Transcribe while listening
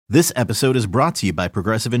This episode is brought to you by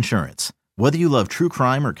Progressive Insurance. Whether you love true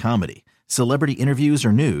crime or comedy, celebrity interviews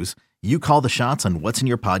or news, you call the shots on what's in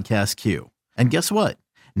your podcast queue. And guess what?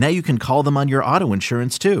 Now you can call them on your auto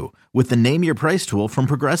insurance too with the Name Your Price tool from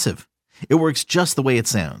Progressive. It works just the way it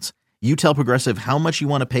sounds. You tell Progressive how much you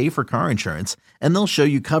want to pay for car insurance, and they'll show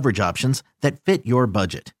you coverage options that fit your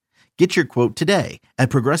budget. Get your quote today at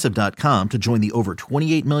Progressive.com to join the over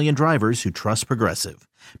 28 million drivers who trust Progressive.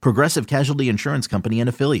 Progressive Casualty Insurance Company and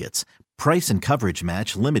Affiliates. Price and coverage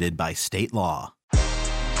match limited by state law.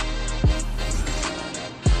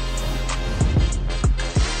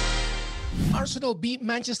 Arsenal beat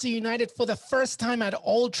Manchester United for the first time at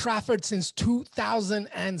Old Trafford since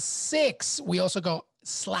 2006. We also got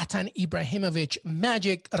Zlatan Ibrahimovic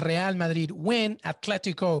magic, Real Madrid win,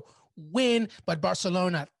 Atletico win, but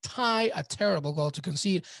Barcelona tie, a terrible goal to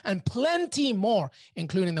concede, and plenty more,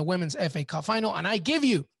 including the Women's FA Cup final. And I give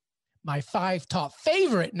you my 5 top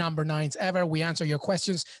favorite number 9s ever. We answer your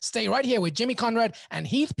questions. Stay right here with Jimmy Conrad and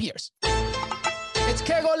Heath Pierce. It's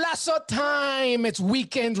Que Golazo time. It's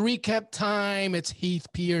weekend recap time. It's Heath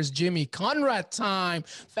Pierce, Jimmy Conrad time.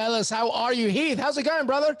 Fellas, how are you, Heath? How's it going,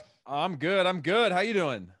 brother? I'm good. How you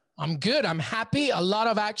doing? I'm good. I'm happy. A lot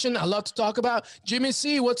of action. A lot to talk about. Jimmy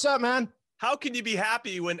C, what's up, man? How can you be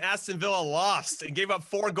happy when Aston Villa lost and gave up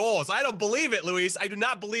 4 goals? I don't believe it, Luis. I do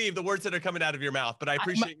not believe the words that are coming out of your mouth, but I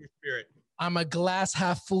appreciate your spirit. I'm a glass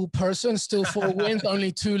half full person. Still 4 wins,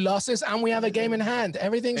 only 2 losses, and we have a game in hand.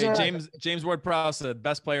 Everything's all right. James Ward-Prowse, the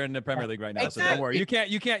best player in the Premier League right now. Exactly. So don't worry.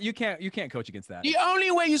 You can't coach against that. The only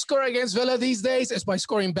way you score against Villa these days is by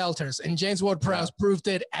scoring belters, and James Ward-Prowse proved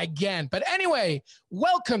it again. But anyway,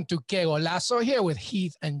 welcome to Que Golazo, here with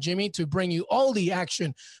Heath and Jimmy to bring you all the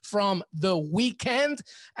action from the weekend,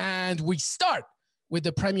 and we start with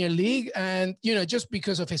the Premier League. And, just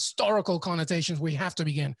because of historical connotations, we have to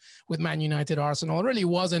begin with Man United Arsenal. It really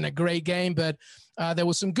wasn't a great game, but there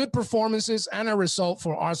was some good performances and a result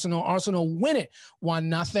for Arsenal. Arsenal win it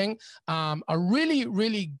 1-0. A really,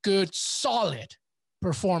 really good, solid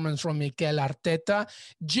performance from Mikel Arteta.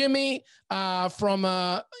 Jimmy, from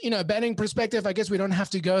a betting perspective, I guess we don't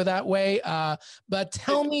have to go that way. But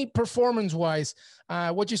tell me, performance-wise,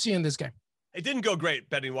 what you see in this game. It didn't go great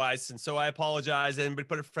betting-wise, and so I apologize. And we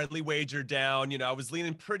put a friendly wager down. I was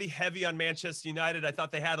leaning pretty heavy on Manchester United. I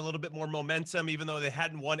thought they had a little bit more momentum, even though they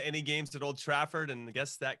hadn't won any games at Old Trafford, and I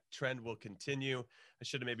guess that trend will continue. I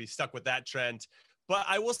should have maybe stuck with that trend. But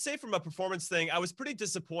I will say from a performance thing, I was pretty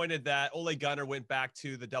disappointed that Ole Gunnar went back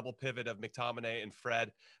to the double pivot of McTominay and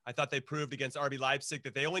Fred. I thought they proved against RB Leipzig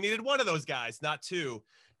that they only needed one of those guys, not 2.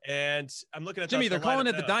 And I'm looking at Jimmy. They're calling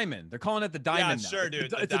it the diamond. They're calling it the diamond. Yeah, sure,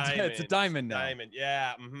 dude. It's a diamond now. Diamond.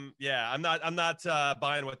 Yeah. Mm-hmm. Yeah. I'm not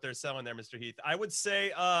buying what they're selling there, Mr. Heath. I would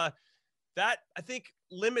say that I think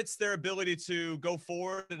limits their ability to go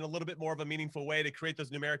forward in a little bit more of a meaningful way, to create those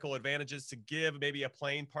numerical advantages, to give maybe a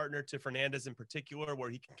playing partner to Fernandes in particular, where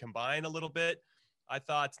he can combine a little bit. I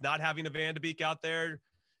thought not having a Van de Beek out there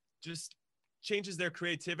just changes their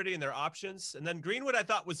creativity and their options. And then Greenwood, I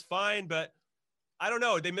thought was fine, but I don't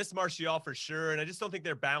know. They missed Martial for sure, and I just don't think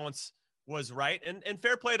their balance was right. And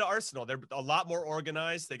fair play to Arsenal. They're a lot more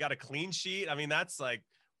organized. They got a clean sheet. I mean, that's like,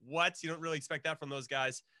 what? You don't really expect that from those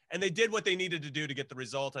guys. And they did what they needed to do to get the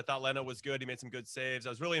result. I thought Leno was good. He made some good saves. I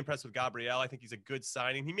was really impressed with Gabriel. I think he's a good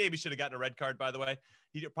signing. He maybe should have gotten a red card, by the way.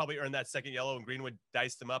 He probably earned that second yellow, and Greenwood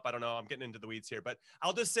diced him up. I don't know. I'm getting into the weeds here. But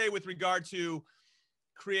I'll just say, with regard to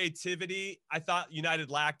creativity, I thought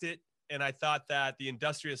United lacked it. And I thought that the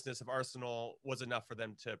industriousness of Arsenal was enough for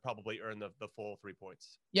them to probably earn the full 3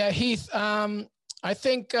 points. Yeah, Heath, I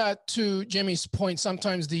think to Jimmy's point,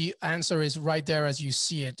 sometimes the answer is right there as you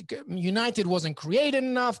see it. United wasn't creative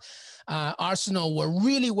enough. Arsenal were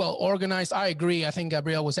really well organized. I agree. I think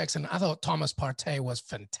Gabriel was excellent. I thought Thomas Partey was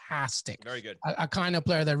fantastic. Very good. A kind of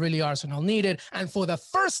player that really Arsenal needed. And for the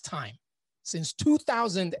first time since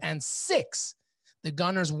 2006, the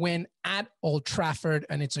Gunners win at Old Trafford,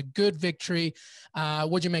 and it's a good victory.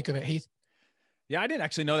 What'd you make of it, Heath? Yeah, I didn't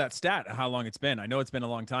actually know that stat, how long it's been. I know it's been a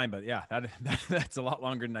long time, but yeah, that's a lot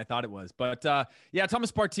longer than I thought it was. But yeah,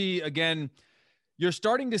 Thomas Partey, again, you're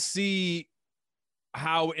starting to see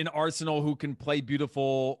how in Arsenal, who can play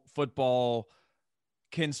beautiful football,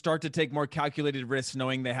 can start to take more calculated risks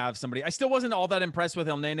knowing they have somebody. I still wasn't all that impressed with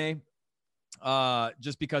El Nene,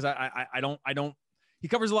 just because I don't he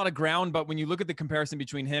covers a lot of ground, but when you look at the comparison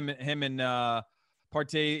between him and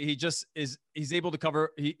Partey, he's able to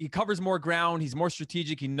cover, he covers more ground. He's more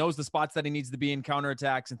strategic. He knows the spots that he needs to be in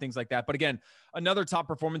counterattacks and things like that. But again, another top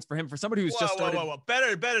performance for him, for somebody who's just started. Whoa.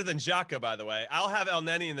 Better than Xhaka, by the way. I'll have El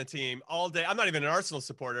Neni in the team all day. I'm not even an Arsenal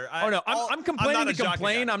supporter. I'm complaining to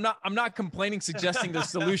complain. I'm not complaining, suggesting the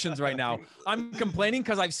solutions right now. I'm complaining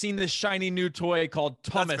because I've seen this shiny new toy called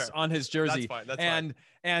Thomas on his jersey. That's fine.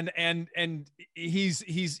 And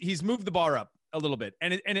he's moved the bar up a little bit.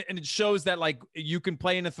 And it shows that like you can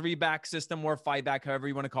play in a 3-back system or 5-back, however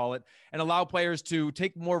you want to call it, and allow players to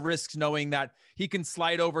take more risks knowing that he can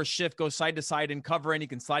slide over, shift, go side to side and cover, and he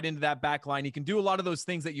can slide into that back line. He can do a lot of those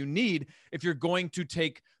things that you need if you're going to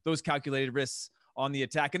take those calculated risks on the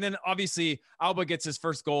attack. And then obviously Alba gets his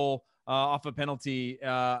first goal off a penalty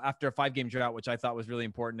after a 5-game drought, which I thought was really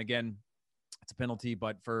important. Again, it's a penalty,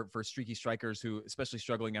 but for streaky strikers who, especially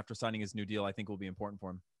struggling after signing his new deal, I think will be important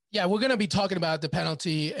for him. Yeah, we're going to be talking about the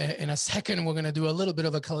penalty in a second. We're going to do a little bit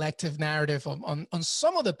of a collective narrative on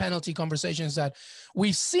some of the penalty conversations that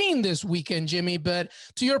we've seen this weekend, Jimmy. But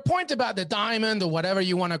to your point about the diamond or whatever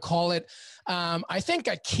you want to call it, I think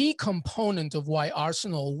a key component of why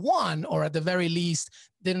Arsenal won, or at the very least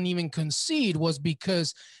didn't even concede, was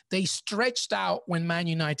because they stretched out when Man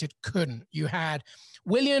United couldn't. You had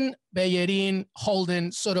Willian, Bellerin,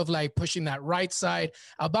 Holden sort of like pushing that right side,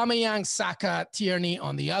 Aubameyang, Saka, Tierney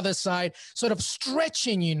on the other side, sort of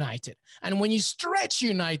stretching United. And when you stretch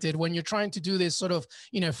United, when you're trying to do this sort of,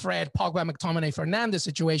 Fred, Pogba, McTominay, Fernandes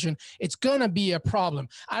situation, it's going to be a problem.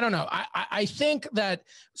 I don't know. I think that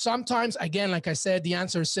sometimes, again, like I said, the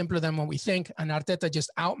answer is simpler than what we think. And Arteta just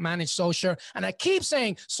outmanaged Solskjaer. And I keep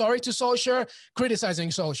saying, sorry to Solskjaer, criticizing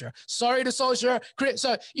Solskjaer. Sorry to Solskjaer.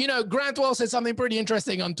 So, Grantwell said something pretty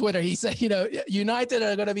interesting on Twitter. He said, United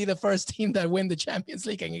are going to be the first team that win the Champions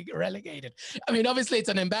League and get relegated. I mean, obviously it's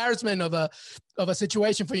an embarrassment of a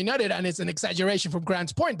situation for United, and it's an exaggeration from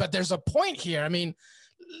Grant's point, but there's a point here. I mean,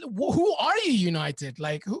 who are you, United?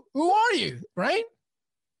 Like, who are you, right?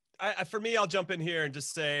 For me, I'll jump in here and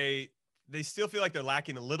just say they still feel like they're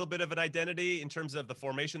lacking a little bit of an identity in terms of the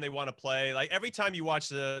formation they want to play. Like every time you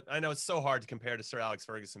watch I know it's so hard to compare to Sir Alex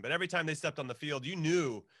Ferguson, but every time they stepped on the field, you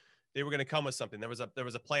knew they were going to come with something. There was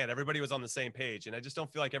a plan. Everybody was on the same page. And I just don't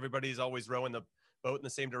feel like everybody's always rowing the boat in the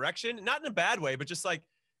same direction. Not in a bad way, but just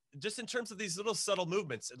in terms of these little subtle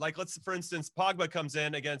movements. Like for instance, Pogba comes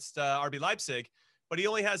in against RB Leipzig, but he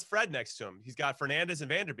only has Fred next to him. He's got Fernandes and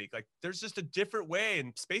Van der Beek. Like there's just a different way,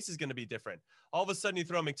 and space is going to be different. All of a sudden you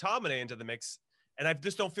throw McTominay into the mix, and I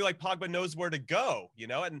just don't feel like Pogba knows where to go,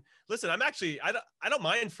 And listen, I don't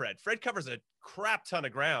mind Fred. Fred covers a crap ton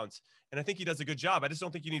of grounds, and I think he does a good job. I just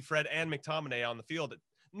don't think you need Fred and McTominay on the field.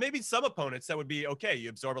 Maybe some opponents that would be okay. You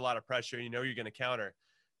absorb a lot of pressure, you're going to counter.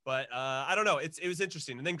 But I don't know. It was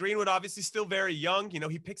interesting. And then Greenwood, obviously still very young.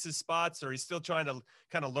 He picks his spots, or he's still trying to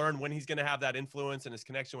kind of learn when he's going to have that influence and his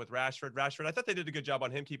connection with Rashford. I thought they did a good job on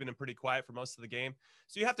him, keeping him pretty quiet for most of the game.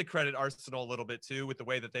 So you have to credit Arsenal a little bit too with the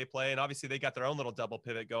way that they play. And obviously they got their own little double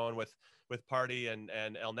pivot going with Partey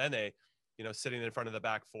and El Nene, sitting in front of the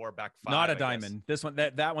back 4, back 5. Not a diamond. This one,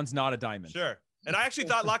 that one's not a diamend. Sure. And I actually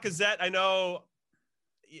thought Lacazette, I know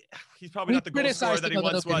he's probably not the goal scorer that he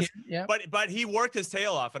once was, but he worked his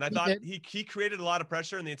tail off. And I thought he created a lot of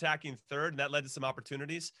pressure in the attacking third, and that led to some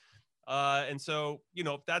opportunities. And so,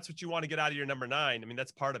 if that's what you want to get out of your number 9, I mean,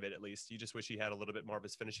 that's part of it, at least. You just wish he had a little bit more of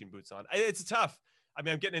his finishing boots on. It's tough. I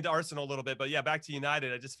mean, I'm getting into Arsenal a little bit, but yeah, back to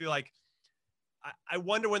United. I just feel like I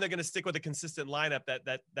wonder when they're going to stick with a consistent lineup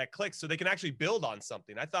that clicks so they can actually build on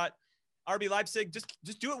something. I thought RB Leipzig, just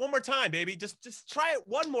do it one more time, baby. Just try it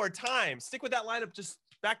one more time. Stick with that lineup, just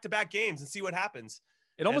back-to-back games and see what happens.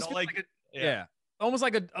 It almost feels almost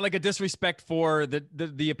like a disrespect for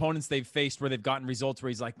the opponents they've faced, where they've gotten results where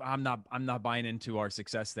he's like, I'm not buying into our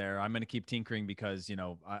success there. I'm going to keep tinkering because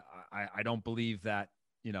I don't believe that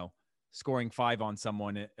scoring 5 on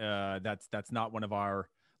someone that's not one of our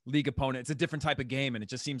league opponents. It's a different type of game, and it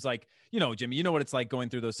just seems like Jimmy, what it's like going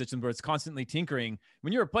through those systems where it's constantly tinkering.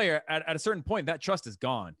 When you're a player, at a certain point, that trust is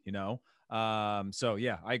gone. So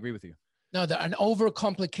yeah, I agree with you. No, an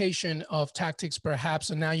overcomplication of tactics,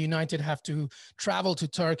 perhaps. And now United have to travel to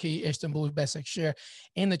Turkey, Istanbul, Besiktas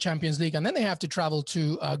in the Champions League. And then they have to travel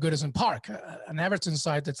to Goodison Park, an Everton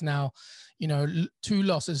side that's now, 2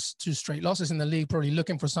 straight losses in the league, probably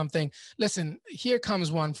looking for something. Listen, here comes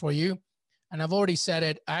one for you. And I've already said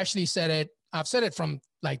it. I've said it from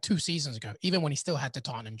like 2 seasons ago, even when he still had the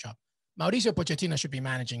Tottenham job. Mauricio Pochettino should be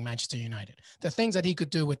managing Manchester United. The things that he could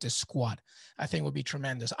do with this squad, I think, would be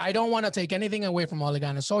tremendous. I don't want to take anything away from Ole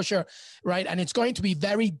Gunnar Solskjaer, right? And it's going to be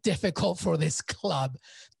very difficult for this club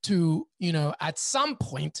to, at some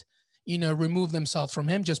point, remove themselves from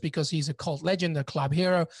him just because he's a cult legend, a club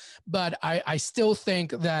hero. But I still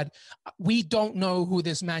think that we don't know who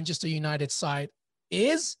this Manchester United side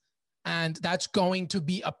is. And that's going to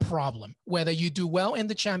be a problem, whether you do well in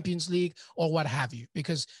the Champions League or what have you,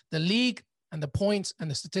 because the league and the points and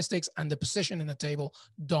the statistics and the position in the table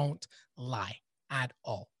don't lie at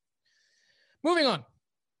all. Moving on.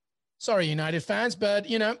 Sorry, United fans, but,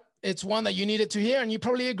 it's one that you needed to hear, and you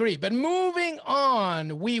probably agree. But moving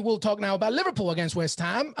on, we will talk now about Liverpool against West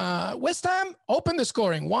Ham. West Ham opened the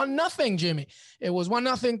scoring 1-0, Jimmy. It was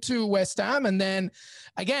 1-0 to West Ham. And then,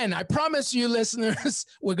 again, I promise you, listeners,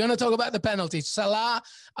 we're going to talk about the penalties. Salah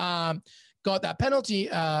got that penalty,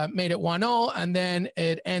 made it 1-0, and then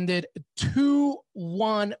it ended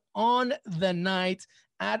 2-1 on the night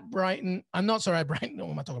at Brighton. I'm not sorry, at Brighton.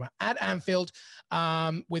 What am I talking about? At Anfield,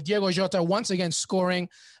 with Diego Jota once again scoring.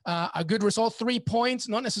 A good result, 3 points.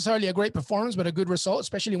 Not necessarily a great performance, but a good result,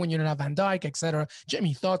 especially when you don't have Van Dijk, etc.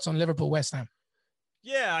 Jimmy, thoughts on Liverpool West Ham?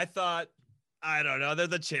 Yeah, I don't know. They're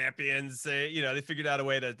the champions. They figured out a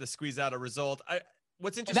way to squeeze out a result.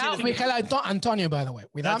 What's interesting without Mikel Antonio, by the way.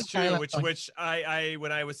 That's true. Which I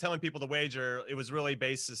when I was telling people the wager, it was really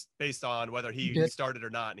based on whether he started or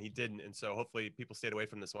not, and he didn't. And so hopefully people stayed away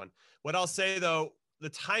from this one. What I'll say though, the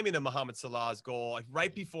timing of Mohamed Salah's goal, like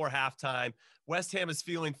right before halftime, West Ham is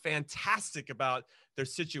feeling fantastic about their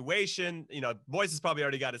situation. Moyes has probably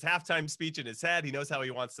already got his halftime speech in his head. He knows how he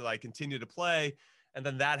wants to continue to play. And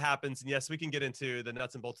then that happens. And yes, we can get into the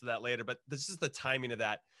nuts and bolts of that later, but this is the timing of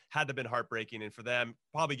that had to have been heartbreaking. And for them,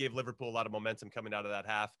 probably gave Liverpool a lot of momentum coming out of that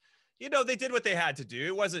half. They did what they had to do.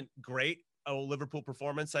 It wasn't great, Liverpool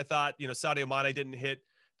performance. I thought, Sadio Mane didn't hit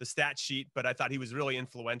the stat sheet, but I thought he was really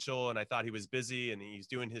influential, and I thought he was busy and he's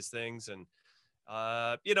doing his things. And,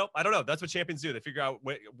 I don't know. That's what champions do. They figure out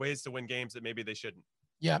ways to win games that maybe they shouldn't.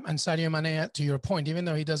 Yeah, and Sadio Mane, to your point, even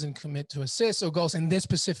though he doesn't commit to assists or goals in this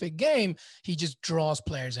specific game, he just draws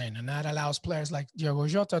players in, and that allows players like Diogo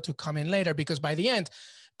Jota to come in later, because by the end,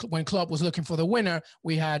 when Klopp was looking for the winner,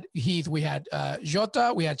 we had Heath, we had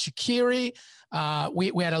Jota, we had Shaqiri,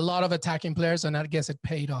 we had a lot of attacking players, and I guess it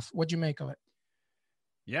paid off. What do you make of it?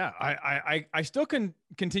 Yeah, I still can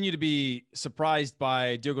continue to be surprised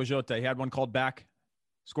by Diogo Jota. He had one called back,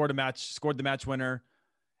 scored the match winner,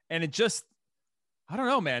 and it just, I don't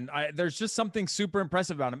know, man. There's just something super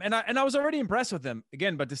impressive about him, and I was already impressed with him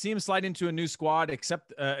again. But to see him slide into a new squad, accept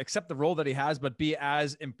the role that he has, but be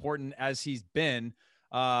as important as he's been,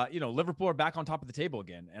 Liverpool are back on top of the table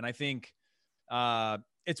again, and I think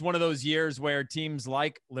it's one of those years where teams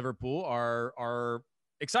like Liverpool are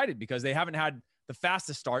excited because they haven't had the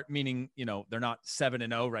fastest start, meaning they're not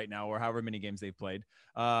 7-0 right now or however many games they've played,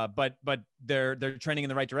 but they're trending in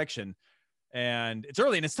the right direction. And it's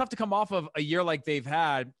early, and it's tough to come off of a year like they've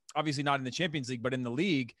had, obviously not in the Champions League, but in the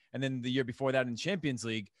league. And then the year before that in the Champions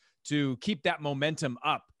League, to keep that momentum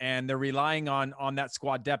up. And they're relying on that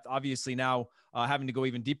squad depth, obviously now having to go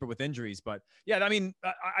even deeper with injuries. But yeah, I mean,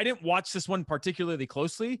 I didn't watch this one particularly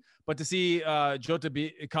closely, but to see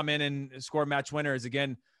Jota come in and score match winners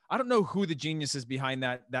again, I don't know who the genius is behind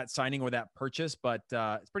that signing or that purchase, but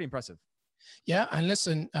it's pretty impressive. Yeah, and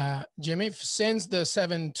listen, Jimmy, since the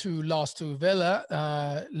 7-2 loss to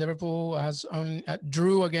Villa, Liverpool has only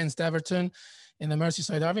drew against Everton in the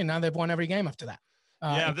Merseyside derby. Now they've won every game after that.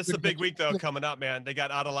 This is a big week though coming up, man. They got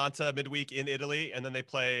Atalanta midweek in Italy, and then they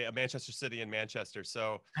play Manchester City in Manchester.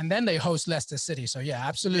 So and then they host Leicester City. So yeah,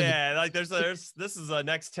 absolutely. Yeah, like this is the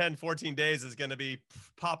next 10, 14 days is going to be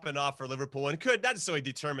popping off for Liverpool, and could not necessarily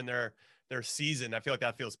determine their season. I feel like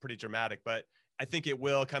that feels pretty dramatic, but I think it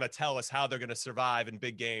will kind of tell us how they're going to survive in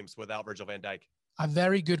big games without Virgil van Dijk. A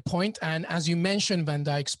very good point. And as you mentioned, Van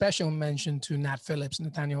Dijk, special mention to Nat Phillips.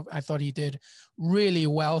 Nathaniel, I thought he did really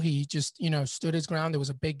well. He just, stood his ground. It was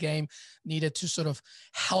a big game, needed to sort of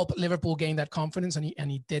help Liverpool gain that confidence, and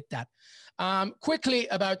he did that. Quickly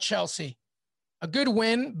about Chelsea. A good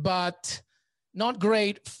win, but not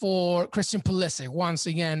great for Christian Pulisic. Once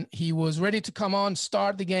again, he was ready to come on,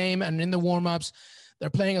 start the game, and in the warm-ups, they're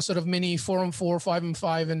playing a sort of mini 4-on-4,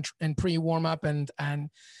 5-on-5 in pre-warm-up, and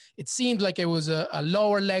it seemed like it was a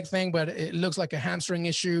lower leg thing, but it looks like a hamstring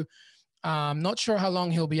issue. Not sure how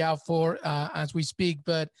long he'll be out for as we speak,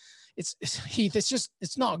 but Heath,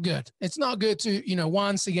 it's not good. It's not good to,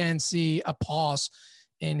 once again see a pause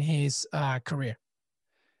in his career.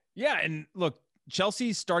 Yeah, and look,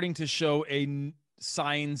 Chelsea's starting to show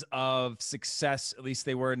signs of success, at least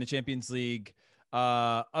they were in the Champions League,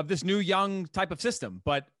 of this new young type of system.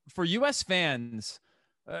 But for U.S. fans,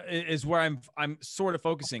 is where I'm sort of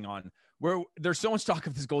focusing on, where there's so much talk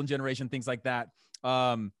of this golden generation, things like that.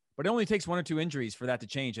 but it only takes 1 or 2 injuries for that to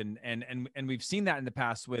change. And we've seen that in the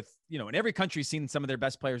past with, and every country's seen some of their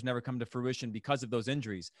best players never come to fruition because of those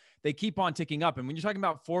injuries. They keep on ticking up. And when you're talking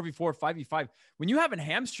about 4v4, 5v5, when you have a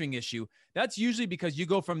hamstring issue, that's usually because you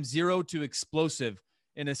go from 0 to explosive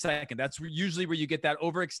in a second. That's usually where you get that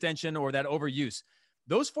overextension or that overuse.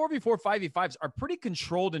 Those 4v4, 5v5s are pretty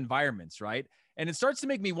controlled environments, right? And it starts to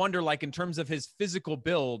make me wonder, like, in terms of his physical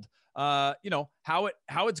build, how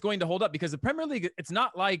it's going to hold up, because the Premier League, it's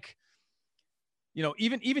not like,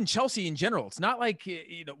 even Chelsea in general, it's not like,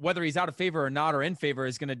 whether he's out of favor or not, or in favor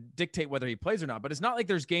is going to dictate whether he plays or not. But it's not like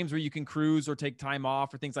there's games where you can cruise or take time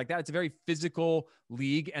off or things like that. It's a very physical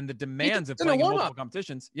league, and the demands of playing in multiple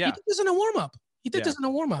competitions. Yeah. He did this in a warm-up. He did this in a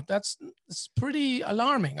warm-up. That's pretty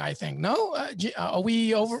alarming, I think. No? Are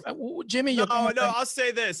we over? Jimmy? No, I'll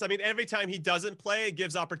say this. I mean, every time he doesn't play, it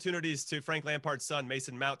gives opportunities to Frank Lampard's son,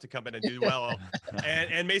 Mason Mount, to come in and do well.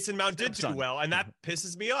 and Mason Mount did do well. And that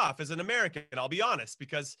pisses me off as an American, I'll be honest,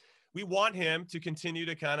 because we want him to continue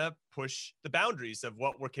to kind of push the boundaries of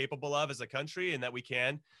what we're capable of as a country, and that we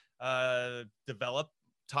can develop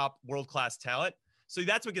top world-class talent. So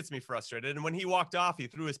that's what gets me frustrated. And when he walked off, he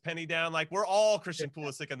threw his penny down. Like, we're all Christian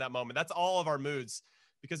Pulisic in that moment. That's all of our moods,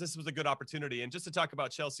 because this was a good opportunity. And just to talk about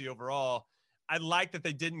Chelsea overall, I like that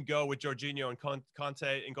they didn't go with Jorginho and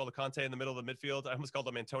Conte, N'Golo Conte in the middle of the midfield. I almost called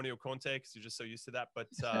him Antonio Conte because you're just so used to that. But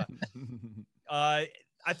I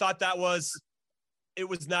thought it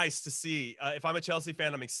was nice to see. If I'm a Chelsea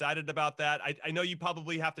fan, I'm excited about that. I know you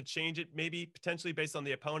probably have to change it, maybe potentially based on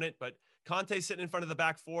the opponent, but Conte sitting in front of the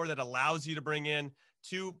back four, that allows you to bring in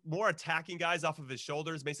 2 more attacking guys off of his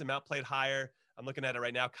shoulders. Mason Mount played higher. I'm looking at it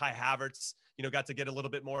right now. Kai Havertz, got to get a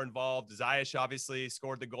little bit more involved. Ziyech obviously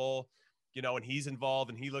scored the goal, and he's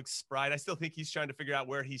involved and he looks spry. I still think he's trying to figure out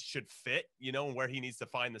where he should fit, and where he needs to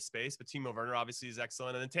find the space. But Timo Werner obviously is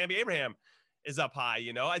excellent. And then Tammy Abraham is up high,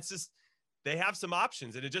 It's just, they have some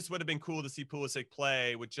options, and it just would have been cool to see Pulisic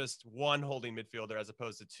play with just 1 holding midfielder as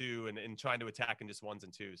opposed to 2, and trying to attack in just 1s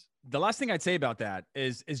and 2s. The last thing I'd say about that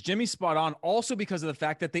is Jimmy's spot on, also because of the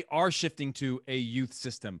fact that they are shifting to a youth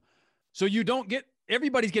system. So you don't get,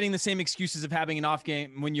 everybody's getting the same excuses of having an off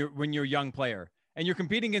game when you're a young player. And you're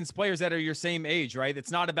competing against players that are your same age, right?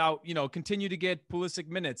 It's not about, continue to get Pulisic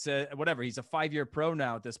minutes, whatever. He's a 5-year pro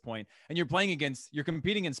now at this point. And you're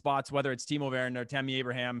competing in spots, whether it's Timo Werner, Tammy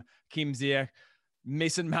Abraham, Kim Ziyech,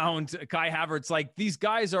 Mason Mount, Kai Havertz. Like, these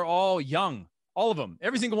guys are all young. All of them.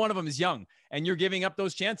 Every single one of them is young. And you're giving up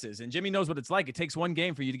those chances. And Jimmy knows what it's like. It takes 1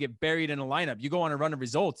 game for you to get buried in a lineup. You go on a run of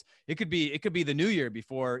results. It could be the new year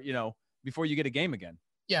before you get a game again.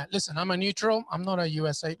 Yeah, listen, I'm a neutral. I'm not a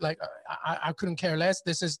USA. Like, I couldn't care less.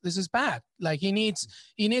 This is bad. Like, he needs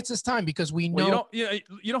his time, because we know. Well,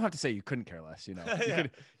 you don't have to say you couldn't care less. Yeah.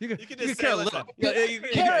 You could just care a little.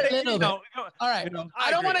 Care a little bit. All right.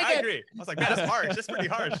 I don't want to get. I agree. I was like, man, that's harsh. That's pretty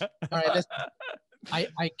harsh. All right. Listen,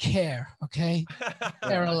 I care. Okay,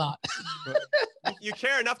 care a lot. You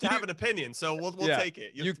care enough to have an opinion, so we'll take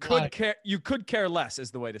it. You could care. You could care less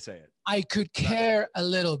is the way to say it. I could care a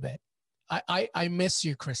little bit. I miss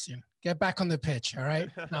you, Christian. Get back on the pitch, all right?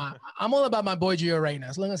 Nah, I'm all about my boy Gio Reyna.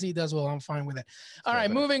 As long as he does well, I'm fine with it. All right,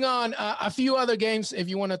 moving on. A few other games, if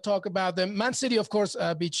you want to talk about them. Man City, of course,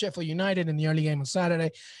 beat Sheffield United in the early game on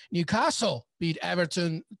Saturday. Newcastle beat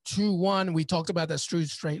Everton 2-1. We talked about that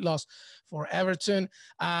straight loss for Everton.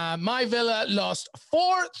 My Villa lost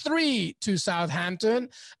 4-3 to Southampton.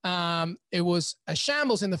 It was a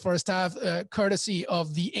shambles in the first half, courtesy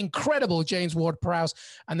of the incredible James Ward-Prowse,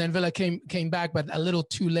 and then Villa came back, but a little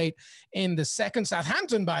too late in the second.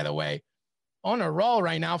 Southampton, by the way, on a roll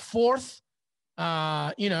right now, 4th.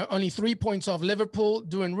 Only 3 points off Liverpool,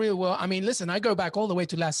 doing real well. I mean, listen, I go back all the way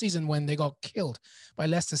to last season when they got killed by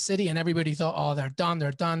Leicester City, and everybody thought, oh, they're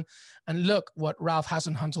done. And look what Ralph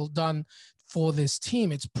Hasenhüttl done for this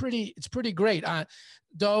team. It's pretty great.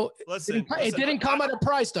 Though it didn't come at a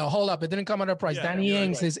price, though. Hold up, it didn't come at a price. Yeah, Danny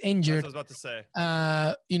Ings is injured. That's what I was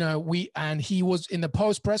about to say. And he was in the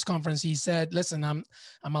post press conference. He said, "Listen, I'm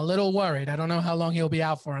a little worried. I don't know how long he'll be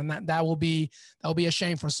out for, and that will be a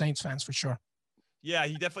shame for Saints fans for sure." Yeah,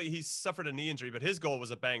 he suffered a knee injury, but his goal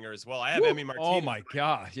was a banger as well. I have Emi Martinez. Oh my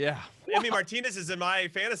God, yeah. Emi Martinez is in my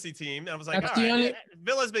fantasy team, and I was like, all right,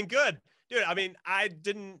 Villa's been good, dude. I mean, I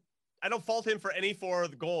don't fault him for any 4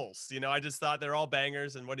 of the goals. I just thought they're all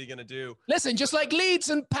bangers, and what are you gonna do? Listen, just like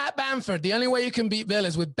Leeds and Pat Bamford, the only way you can beat Villa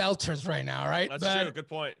is with belters right now, right? That's true. Good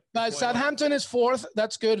point. But Southampton is 4th.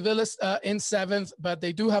 That's good. Villa's in 7th, but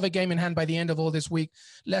they do have a game in hand by the end of all this week.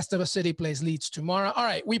 Leicester City plays Leeds tomorrow. All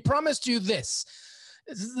right, we promised you this.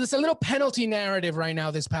 there's a little penalty narrative right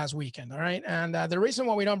now this past weekend. All right. And the reason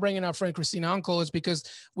why we don't bring in our friend Christina Uncle is because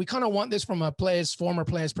we kind of want this from a former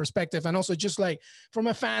player's perspective, and also just like from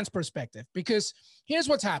a fan's perspective, because here's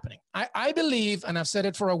what's happening. I believe, and I've said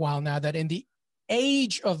it for a while now, that in the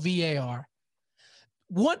age of VAR,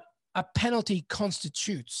 what a penalty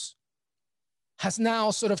constitutes has now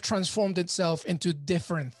sort of transformed itself into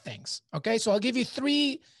different things. Okay. So I'll give you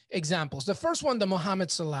 3 examples. The first one, the Mohamed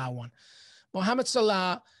Salah one. Mohamed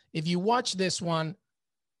Salah, if you watch this one,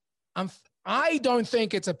 I don't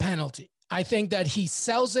think it's a penalty. I think that he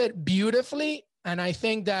sells it beautifully, and I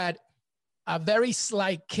think that a very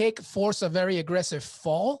slight kick forced a very aggressive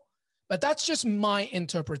fall. But that's just my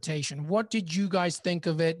interpretation. What did you guys think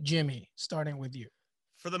of it, Jimmy? Starting with you.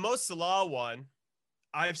 For the Mo Salah one,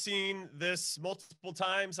 I've seen this multiple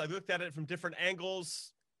times. I've looked at it from different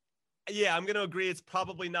angles. Yeah, I'm going to agree it's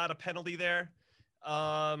probably not a penalty there.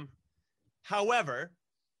 However,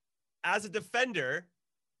 as a defender,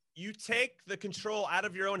 you take the control out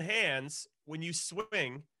of your own hands when you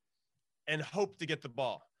swing and hope to get the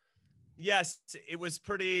ball. Yes, it was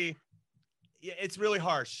pretty, it's really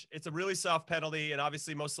harsh. It's a really soft penalty. And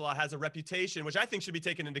obviously Mo Salah has a reputation, which I think should be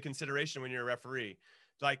taken into consideration when you're a referee.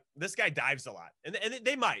 Like, this guy dives a lot, and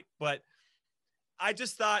they might, but I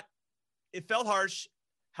just thought it felt harsh.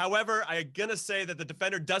 However, I'm going to say that the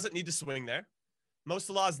defender doesn't need to swing there. Mo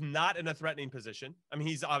Salah is not in a threatening position. I mean,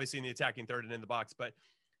 he's obviously in the attacking third and in the box, but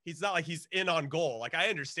he's not like he's in on goal. Like, I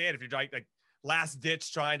understand if you're like last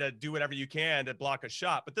ditch trying to do whatever you can to block a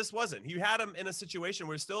shot, but this wasn't. He had him in a situation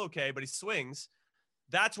where it's still okay, but he swings.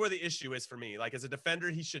 That's where the issue is for me. Like, as a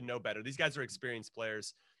defender, he should know better. These guys are experienced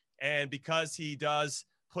players. And because he does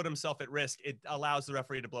put himself at risk, it allows the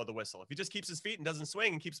referee to blow the whistle. If he just keeps his feet and doesn't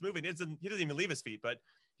swing and keeps moving, he doesn't even leave his feet. But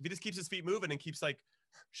if he just keeps his feet moving and keeps like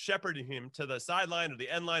shepherding him to the sideline or the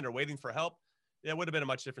end line or waiting for help, it would have been a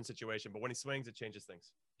much different situation. But when he swings, it changes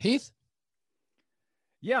things. Heath?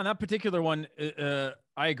 Yeah, on that particular one,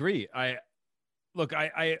 I agree. I've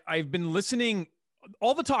been listening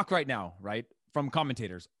all the talk right now, right, from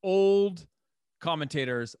commentators, old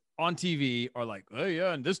commentators on TV are like, oh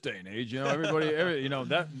yeah, in this day and age, everybody,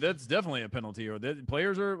 that's definitely a penalty, or the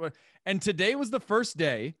players are. And today was the first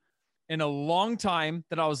day in a long time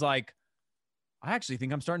that I was like, I actually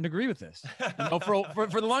think I'm starting to agree with this.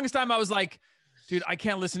 For the longest time, I was like, dude, I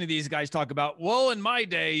can't listen to these guys talk about, well, in my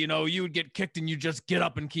day, you would get kicked and you just get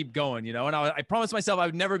up and keep going, and I promised myself I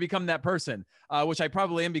would never become that person, which I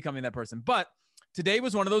probably am becoming that person. But today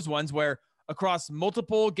was one of those ones where across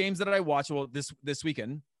multiple games that I watched, well, this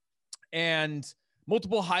weekend, and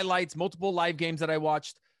multiple highlights, multiple live games that I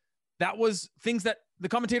watched, that was things that the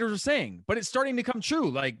commentators were saying, but it's starting to come true.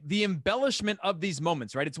 Like the embellishment of these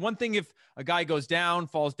moments, right? It's one thing if a guy goes down,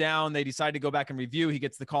 falls down, they decide to go back and review. He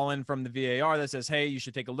gets the call in from the VAR that says, hey, you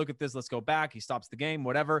should take a look at this. Let's go back. He stops the game,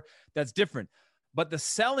 whatever. That's different. But the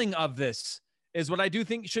selling of this is what I do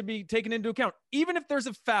think should be taken into account. Even if there's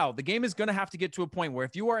a foul, the game is going to have to get to a point where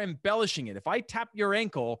if you are embellishing it, if I tap your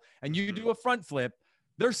ankle and you do a front flip,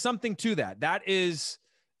 there's something to that. That is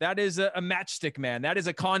a matchstick man. That is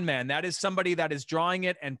a con man. That is somebody that is drawing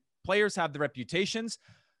it, and players have the reputations.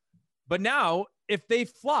 But now if they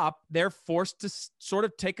flop, they're forced to sort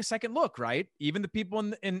of take a second look, right? Even the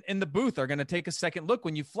people in the booth are going to take a second look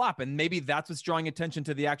when you flop. And maybe that's what's drawing attention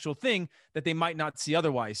to the actual thing that they might not see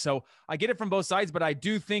otherwise. So I get it from both sides, but I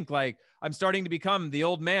do think like I'm starting to become the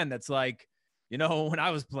old man that's like, when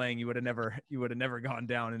I was playing, you would have never gone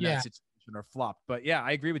down in that situation or flopped. But yeah,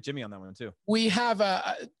 I agree with Jimmy on that one too. We have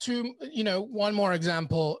one more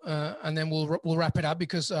example, and then we'll wrap it up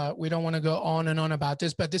because we don't want to go on and on about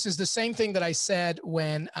this. But this is the same thing that I said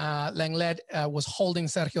when Lenglet was holding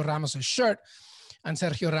Sergio Ramos's shirt, and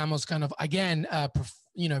Sergio Ramos kind of again,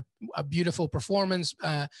 a beautiful performance.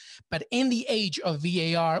 But in the age of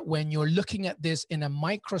VAR, when you're looking at this in a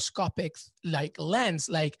microscopic lens,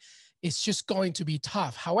 it's just going to be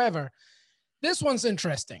tough. However, this one's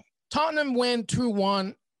interesting. Tottenham win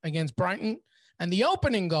 2-1 against Brighton, and the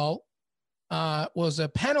opening goal was a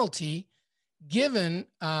penalty given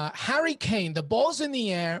Harry Kane. The ball's in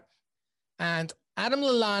the air, and Adam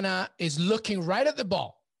Lallana is looking right at the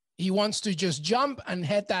ball. He wants to just jump and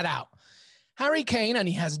head that out. Harry Kane, and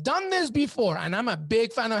he has done this before, and I'm a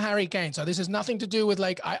big fan of Harry Kane, so this has nothing to do with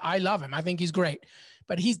I love him. I think he's great.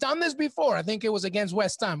 But he's done this before. I think it was against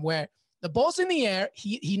West Ham, where the ball's in the air.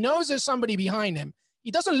 He knows there's somebody behind him.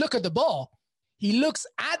 He doesn't look at the ball. He looks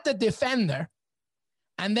at the defender,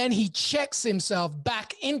 and then he checks himself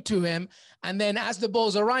back into him. And then as the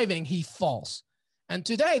ball's arriving, he falls. And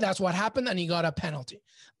today that's what happened, and he got a penalty.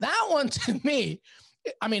 That one to me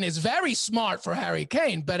I mean, it's very smart for Harry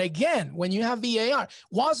Kane. But again, when you have VAR,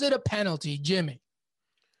 was it a penalty, Jimmy?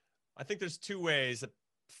 I think there's two ways that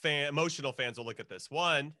emotional fans will look at this.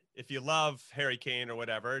 One, if you love Harry Kane or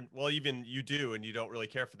whatever, well, even you do, and you don't really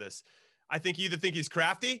care for this. I think you either think he's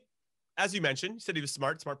crafty, as you mentioned, you said he was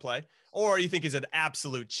smart play, or you think he's an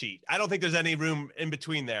absolute cheat. I don't think there's any room in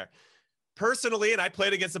between there. Personally, and I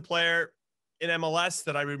played against a player in MLS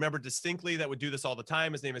that I remember distinctly that would do this all the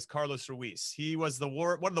time. His name is Carlos Ruiz. He was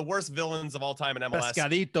one of the worst villains of all time in MLS.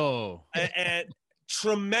 Pescadito. And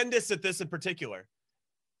tremendous at this in particular.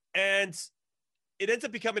 And it ends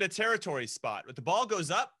up becoming a territory spot. If the ball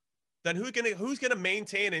goes up, then who's gonna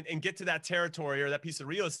maintain and get to that territory or that piece of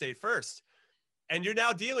real estate first? And you're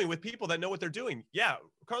now dealing with people that know what they're doing. Yeah,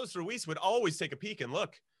 Carlos Ruiz would always take a peek and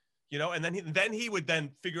look, and then he would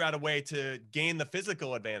then figure out a way to gain the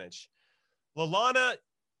physical advantage. Lallana,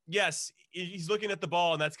 yes, he's looking at the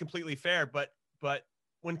ball, and that's completely fair. But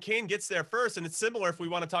when Kane gets there first, and it's similar if we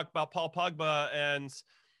want to talk about Paul Pogba and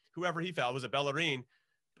whoever he fouled, was it Bellerin?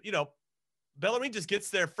 Bellerin just gets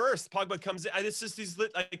there first. Pogba comes in. It's just these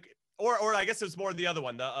like, or I guess it was more the other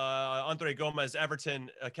one, the Andre Gomez, Everton,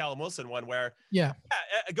 Callum Wilson one, where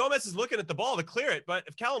Gomez is looking at the ball to clear it. But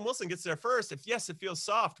if Callum Wilson gets there first, it feels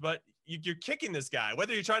soft, but you're kicking this guy,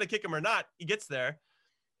 whether you're trying to kick him or not, he gets there.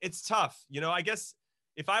 It's tough. I guess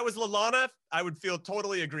if I was Lallana, I would feel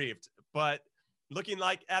totally aggrieved. But looking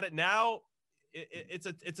at it now, it's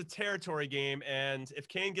a territory game, and if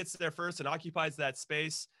Kane gets there first and occupies that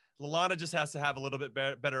space, Lallana just has to have a little bit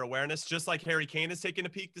better awareness. Just like Harry Kane is taking a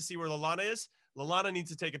peek to see where Lallana is, Lallana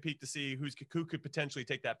needs to take a peek to see who could potentially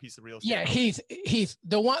take that piece of real estate. Yeah, Heath.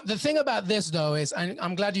 The thing about this though is,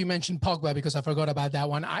 I'm glad you mentioned Pogba because I forgot about that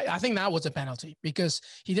one. I think that was a penalty because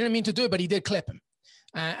he didn't mean to do it, but he did clip him.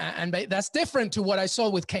 And that's different to what I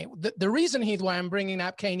saw with Kane. The reason, Heath, why I'm bringing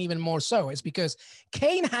up Kane even more so is because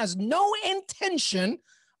Kane has no intention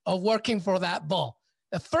of working for that ball.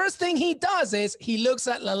 The first thing he does is he looks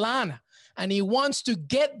at Lallana and he wants to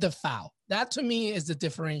get the foul. That to me is the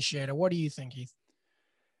differentiator. What do you think, Heath?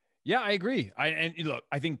 Yeah, I agree. And look,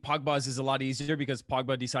 I think Pogba's is a lot easier because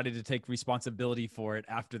Pogba decided to take responsibility for it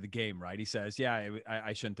after the game, right? He says, yeah,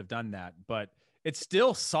 I shouldn't have done that, but it's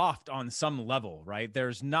still soft on some level, right?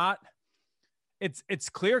 There's not, it's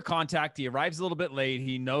clear contact. He arrives a little bit late.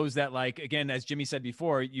 He knows that, like, again, as Jimmy said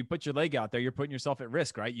before, you put your leg out there, you're putting yourself at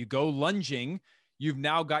risk, right? You go lunging, you've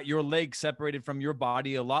now got your leg separated from your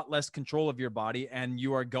body, a lot less control of your body, and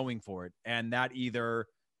you are going for it. And that either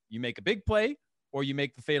you make a big play or you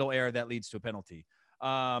make the fatal error that leads to a penalty.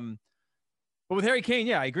 But with Harry Kane,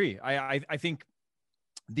 yeah, I agree. I think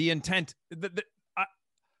the intent,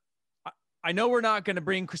 I know we're not going to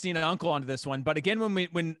bring Christina Uncle onto this one, but again,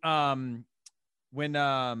 when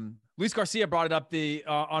Luis Garcia brought it up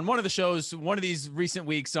on one of the shows, one of these recent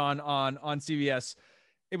weeks on CBS,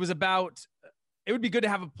 it was about, it would be good to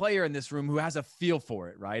have a player in this room who has a feel for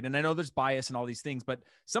it, right? And I know there's bias and all these things, but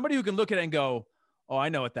somebody who can look at it and go, oh, I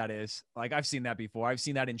know what that is. Like, I've seen that before. I've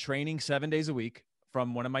seen that in training 7 days a week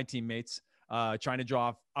from one of my teammates trying to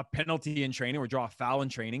draw a penalty in training or draw a foul in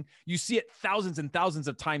training. You see it thousands and thousands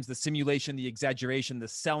of times, the simulation, the exaggeration, the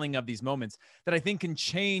selling of these moments that I think can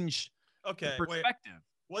change the perspective. Wait,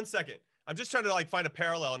 1 second. I'm just trying to find a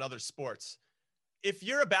parallel in other sports. If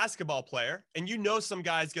you're a basketball player and you know some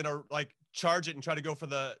guy's going to charge it and try to go for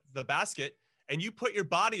the basket, and you put your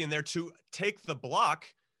body in there to take the block,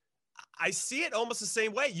 I see it almost the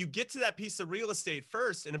same way. You get to that piece of real estate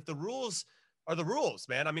first. And if the rules are the rules,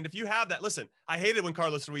 man, I mean, if you have that, listen, I hated when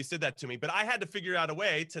Carlos Ruiz did that to me, but I had to figure out a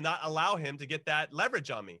way to not allow him to get that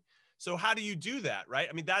leverage on me. So how do you do that? Right.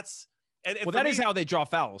 I mean, that's, that is how they draw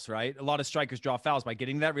fouls, right? A lot of strikers draw fouls by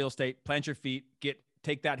getting that real estate, plant your feet,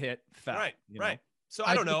 take that hit, foul. Right. Right. So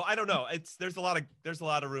I don't know. There's a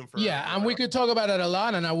lot of room for. Yeah. And we could talk about it a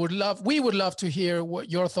lot, and we would love to hear what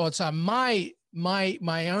your thoughts are. My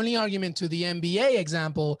only argument to the NBA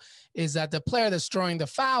example is that the player that's drawing the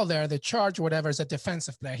foul there, the charge, whatever, is a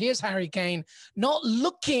defensive player. Here's Harry Kane not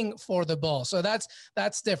looking for the ball. So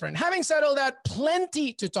that's different. Having said all that,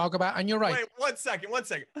 plenty to talk about. And you're right. Wait, 1 second.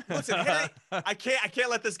 Listen, Harry, I can't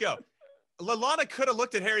let this go. Lallana could have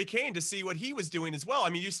looked at Harry Kane to see what he was doing as well. I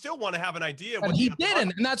mean, you still want to have an idea. But he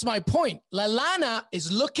didn't, and that's my point. Lallana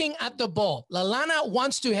is looking at the ball. Lallana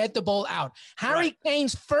wants to head the ball out. Harry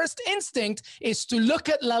Kane's first instinct is to look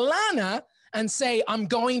at Lallana and say, I'm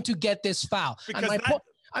going to get this foul. Because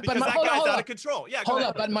that guy's out of control. Yeah, hold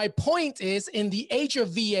up. But my point is, in the age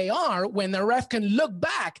of VAR, when the ref can look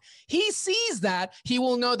back, he sees that, he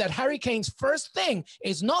will know that Harry Kane's first thing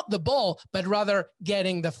is not the ball, but rather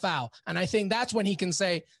getting the foul. And I think that's when he can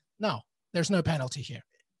say, no, there's no penalty here.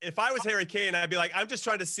 if I was Harry Kane, I'd be like, I'm just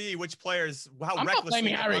trying to see which players, how I'm reckless. not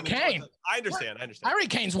blaming Harry Kane. I understand. Harry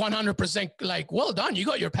Kane's 100% like, well done. You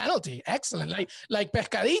got your penalty. Excellent. Like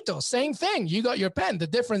Pescadito, same thing. You got your pen. The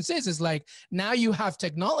difference is like now you have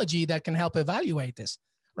technology that can help evaluate this,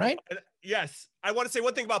 right? Yes. I want to say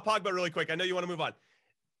one thing about Pogba really quick. I know you want to move on.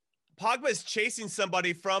 Pogba is chasing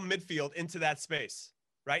somebody from midfield into that space,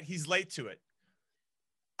 right? He's late to it.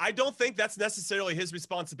 I don't think that's necessarily his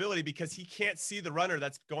responsibility because he can't see the runner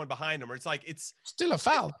that's going behind him. Or it's still a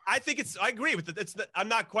foul. I agree with it. I'm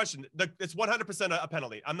not questioning. It's 100% a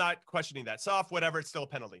penalty. I'm not questioning that. Soft, whatever. It's still a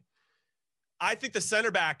penalty. I think the center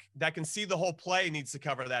back that can see the whole play needs to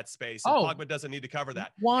cover that space. And Pogba doesn't need to cover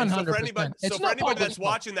that. 100%. So for anybody that's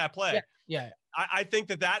watching that play, yeah. I think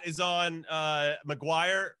that is on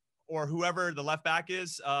Maguire or whoever the left back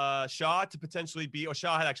is, Shaw to potentially be, or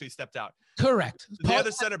Shaw had actually stepped out. Correct. The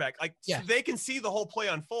other center back, so they can see the whole play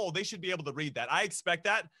unfold. They should be able to read that. I expect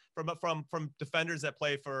that from defenders that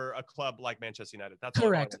play for a club like Manchester United. That's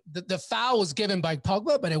correct. The foul was given by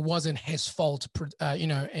Pogba, but it wasn't his fault,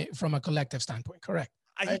 from a collective standpoint. Correct.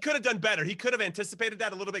 He could have done better. He could have anticipated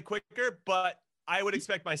that a little bit quicker, but I would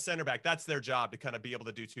expect my center back, that's their job to kind of be able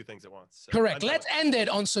to do two things at once. So correct. Let's end it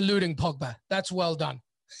on saluting Pogba. That's well done.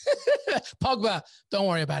 Pogba, don't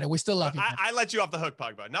worry about it. We still love you. I let you off the hook,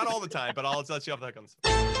 Pogba. Not all the time, but I'll let you off the hook on this.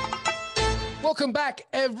 Welcome back,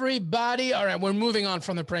 everybody. All right, we're moving on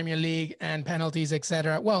from the Premier League and penalties,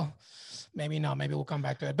 etc. Well, maybe not. Maybe we'll come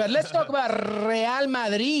back to it. But let's talk about Real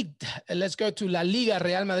Madrid. Let's go to La Liga.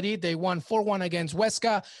 Real Madrid, they won 4-1 against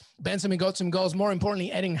Huesca. Benzema got some goals. More importantly,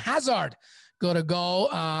 Eden Hazard got a goal,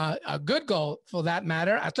 a good goal for that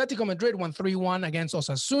matter. Atletico Madrid won 3-1 against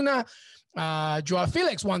Osasuna. Joao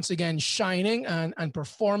Felix once again shining and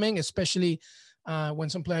performing, especially when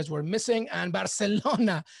some players were missing. And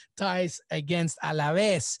Barcelona ties against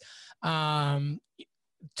Alaves.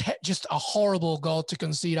 Just a horrible goal to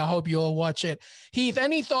concede. I hope you all watch it. Heath,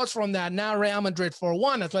 any thoughts from that? Now Real Madrid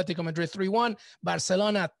 4-1, Atletico Madrid 3-1,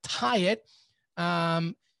 Barcelona tie it.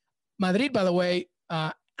 Madrid, by the way,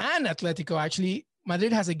 and Atletico, actually,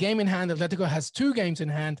 Madrid has a game in hand. Atletico has 2 games in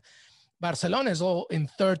hand. Barcelona is all in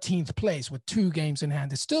 13th place with 2 games in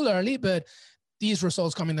hand. It's still early, but these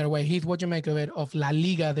results coming their way. Heath, what do you make of it, of La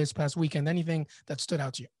Liga this past weekend? Anything that stood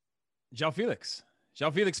out to you? Joao Felix,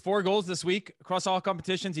 4 goals this week across all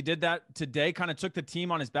competitions. He did that today, kind of took the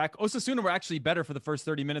team on his back. Osasuna were actually better for the first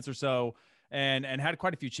 30 minutes or so and had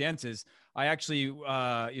quite a few chances. I actually,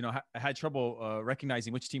 had trouble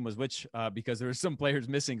recognizing which team was which because there were some players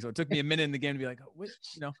missing. So it took me a minute in the game to be like,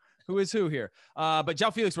 who is who here? But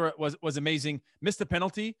Joao Felix was amazing. Missed the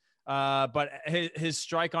penalty, but his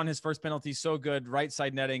strike on his first penalty, so good, right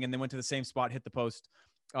side netting, and then went to the same spot, hit the post.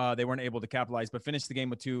 They weren't able to capitalize, but finished the game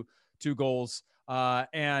with two goals.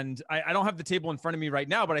 And I don't have the table in front of me right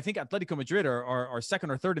now, but I think Atletico Madrid are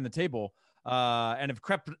second or third in the table and have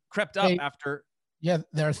crept up after. Yeah,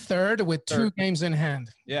 they're third with 2 games in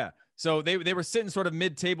hand. Yeah. So they were sitting sort of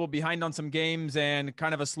mid-table behind on some games and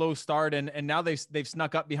kind of a slow start. And now they've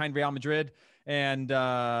snuck up behind Real Madrid and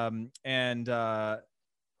who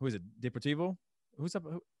is it? Deportivo? Who's up?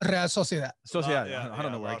 Real Sociedad. I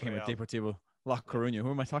don't know where I came with Deportivo. La Coruña.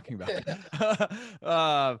 Who am I talking about?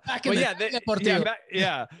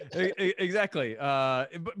 Exactly.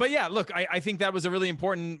 But yeah, look, I think that was a really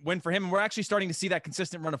important win for him. And we're actually starting to see that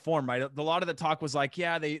consistent run of form, right? A lot of the talk was like,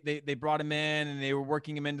 they brought him in and they were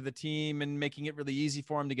working him into the team and making it really easy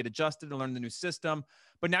for him to get adjusted and learn the new system.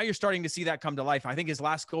 But now you're starting to see that come to life. I think his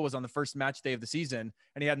last goal was on the first match day of the season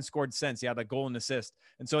and he hadn't scored since. He had a goal and assist.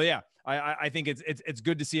 And so, yeah, I think it's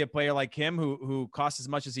good to see a player like him who costs as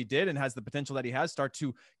much as he did and has the potential that he has start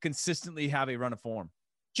to consistently have a run of form.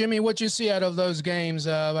 Jimmy, what you see out of those games?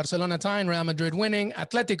 Barcelona tying, Real Madrid winning,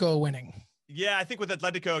 Atletico winning. Yeah, I think with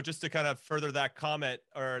Atletico, just to kind of further that comment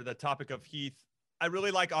or the topic of Heath, I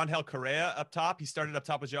really like Angel Correa up top. He started up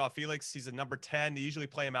top with Joao Felix. He's a number 10. They usually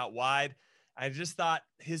play him out wide. I just thought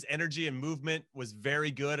his energy and movement was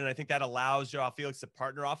very good, and I think that allows Joao Felix to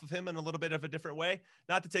partner off of him in a little bit of a different way.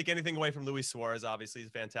 Not to take anything away from Luis Suarez, obviously he's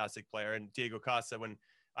a fantastic player, and Diego Costa. When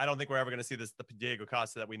I don't think we're ever going to see the Diego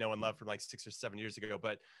Costa that we know and love from like 6 or 7 years ago,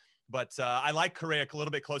 but I like Correa a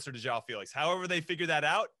little bit closer to Joao Felix. However they figure that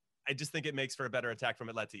out, I just think it makes for a better attack from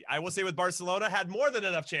Atleti. I will say with Barcelona, had more than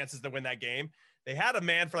enough chances to win that game. They had a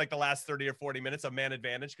man for like the last 30 or 40 minutes, a man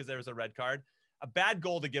advantage because there was a red card. A bad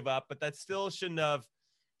goal to give up, but that still shouldn't have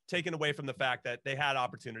taken away from the fact that they had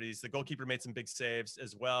opportunities. The goalkeeper made some big saves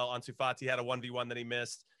as well. Ansu Fati had a 1v1 that he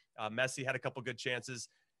missed. Messi had a couple good chances.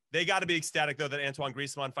 They got to be ecstatic, though, that Antoine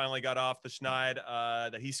Griezmann finally got off the schneid,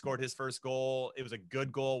 that he scored his first goal. It was a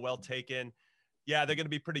good goal, well taken. yeah, they're going to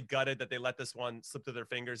be pretty gutted that they let this one slip through their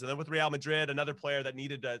fingers. And then with Real Madrid, another player that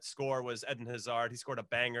needed to score was Eden Hazard. He scored a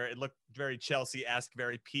banger. It looked very Chelsea-esque,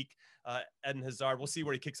 very peak Eden Hazard. We'll see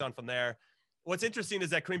where he kicks on from there. What's interesting is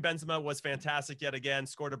that Karim Benzema was fantastic yet again,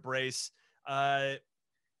 scored a brace.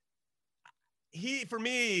 He, for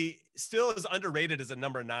me, still is underrated as a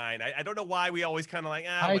number 9. I don't know why we always kind of like,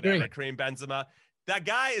 whatever, agree. Karim Benzema. That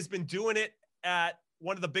guy has been doing it at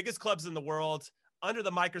one of the biggest clubs in the world, under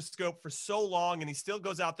the microscope for so long, and he still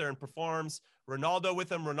goes out there and performs. Ronaldo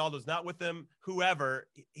with him, Ronaldo's not with him, whoever,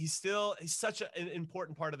 he's such an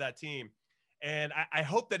important part of that team. And I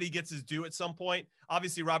hope that he gets his due at some point.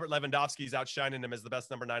 Obviously, Robert Lewandowski is outshining him as the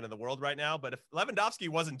best number 9 in the world right now. But if Lewandowski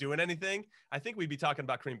wasn't doing anything, I think we'd be talking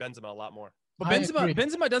about Karim Benzema a lot more. But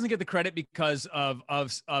Benzema doesn't get the credit because of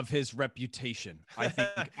his reputation. I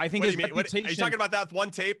think his reputation. Are you talking about that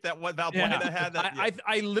one tape that what Valbuena had?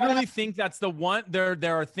 I literally think that's the one. There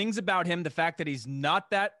are things about him. The fact that he's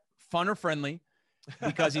not that fun or friendly,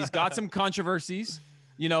 because he's got some controversies.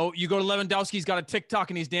 You know, you go to Lewandowski, he's got a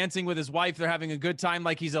TikTok and he's dancing with his wife. They're having a good time.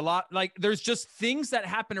 Like there's just things that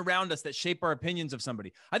happen around us that shape our opinions of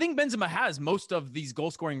somebody. I think Benzema has most of these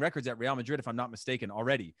goal scoring records at Real Madrid, if I'm not mistaken,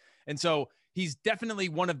 already. And so he's definitely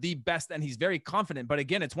one of the best and he's very confident. But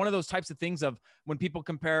again, it's one of those types of things of when people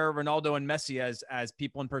compare Ronaldo and Messi as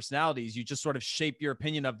people and personalities, you just sort of shape your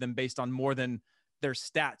opinion of them based on more than their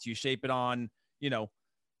stats. You shape it on,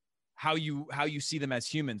 how you see them as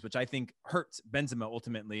humans, which I think hurts Benzema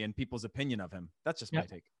ultimately and people's opinion of him. That's just my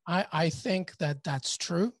take. I think that's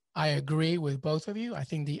true. I agree with both of you. I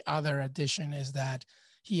think the other addition is that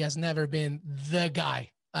he has never been the guy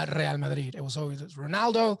at Real Madrid. It was always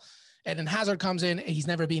Ronaldo, and then Hazard comes in, and he's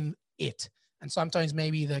never been it. And sometimes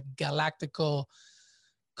maybe the galactical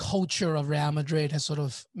culture of Real Madrid has sort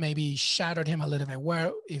of maybe shattered him a little bit,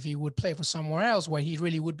 where if he would play for somewhere else where he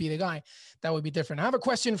really would be the guy, that would be different. I have a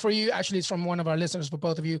question for you. Actually, it's from one of our listeners, for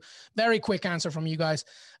both of you. Very quick answer from you guys.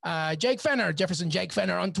 Jefferson Jake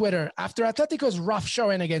Fenner on Twitter. After Atletico's rough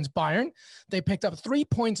showing against Bayern, they picked up 3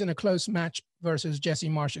 points in a close match versus Jesse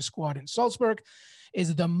Marsch's squad in Salzburg.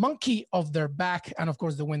 Is the monkey of their back, and of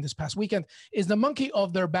course the win this past weekend, is the monkey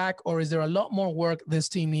of their back, or is there a lot more work this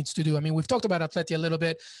team needs to do? I mean, we've talked about Atleti a little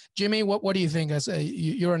bit. Jimmy, what do you think? As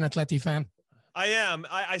you're an Atleti fan. I am.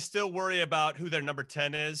 I still worry about who their number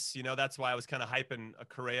 10 is. That's why I was kind of hyping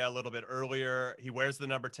Correa a little bit earlier. He wears the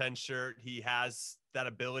number 10 shirt. He has that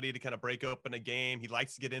ability to kind of break open a game. He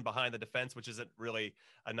likes to get in behind the defense, which isn't really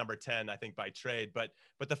a number 10, I think, by trade. But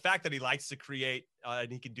the fact that he likes to create and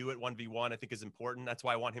he can do it 1v1, I think is important. That's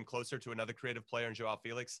why I want him closer to another creative player in Joao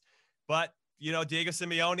Felix. But, Diego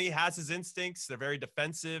Simeone has his instincts. They're very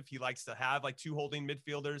defensive. He likes to have like 2 holding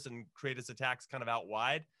midfielders and create his attacks kind of out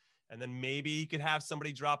wide. And then maybe you could have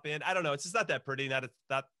somebody drop in. I don't know. It's just not that pretty, not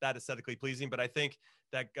that aesthetically pleasing. But I think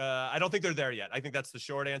that I don't think they're there yet. I think that's the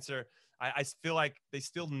short answer. I feel like they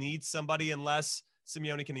still need somebody unless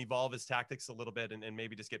Simeone can evolve his tactics a little bit and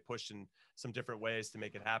maybe just get pushed in some different ways to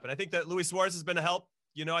make it happen. I think that Luis Suarez has been a help.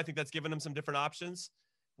 I think that's given him some different options.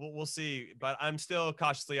 We'll see. But I'm still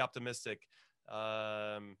cautiously optimistic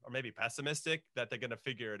or maybe pessimistic that they're going to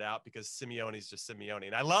figure it out because Simeone's just Simeone.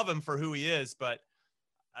 And I love him for who he is, but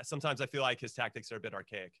sometimes I feel like his tactics are a bit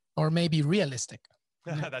archaic. Or maybe realistic.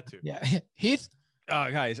 That too. Yeah. Heath?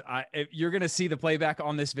 Guys, if you're going to see the playback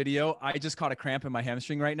on this video, I just caught a cramp in my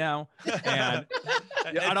hamstring right now. And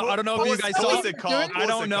I don't know if you guys saw it. I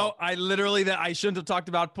don't know. I literally, I shouldn't have talked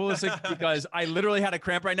about Pulisic because I literally had a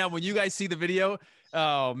cramp right now. When you guys see the video,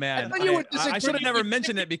 oh man, I should have never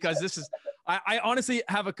mentioned it because this is, I honestly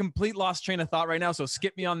have a complete lost train of thought right now. So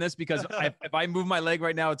skip me on this because if I move my leg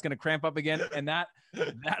right now, it's going to cramp up again. And that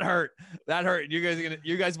hurt. That hurt.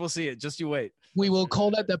 You guys will see it. Just you wait. We will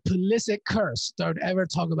call that the Pulisic curse. Don't ever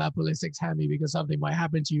talk about Pulisic's hammy because something might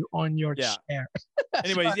happen to you on your chair.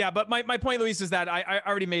 Anyways, yeah. But my point, Luis, is that I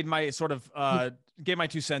already made my sort of gave my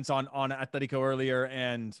 2 cents on Atletico earlier,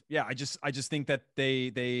 and yeah, I just think that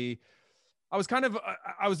they. I was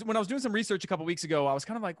when I was doing some research a couple weeks ago, I was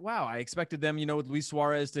kind of like, wow, I expected them, with Luis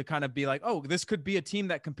Suarez to kind of be like, oh, this could be a team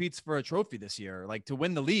that competes for a trophy this year, like to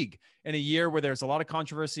win the league in a year where there's a lot of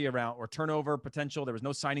controversy around or turnover potential. There was no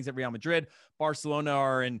signings at Real Madrid. Barcelona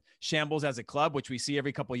are in shambles as a club, which we see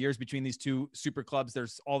every couple of years between these 2 super clubs.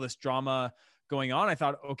 There's all this drama going on. I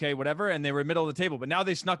thought, okay, whatever. And they were middle of the table, but now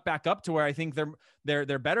they snuck back up to where I think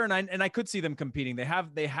they're better. And I could see them competing. They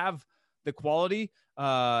have the quality.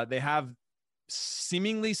 They have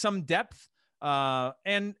seemingly some depth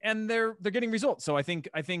and they're getting results. So I think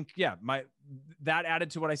yeah, that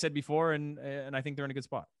added to what I said before, and I think they're in a good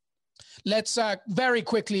spot. Let's very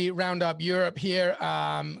quickly round up Europe here.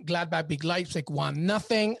 Gladbach beat Leipzig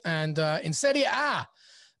 1-0. And in Serie A,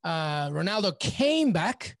 Ronaldo came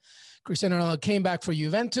back. Cristiano Ronaldo came back for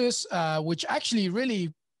Juventus, which actually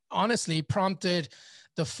really honestly prompted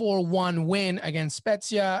the 4-1 win against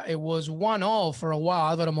Spezia. It was 1-1 for a while.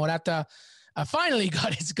 Alvaro Morata finally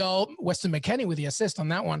got his goal. Weston McKennie with the assist on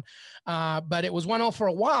that one. But it was 1-0 for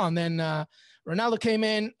a while. And then Ronaldo came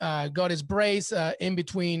in, got his brace in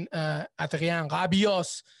between Adrien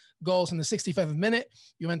Rabiot's goals in the 65th minute.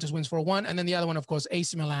 Juventus wins 4-1. And then the other one, of course,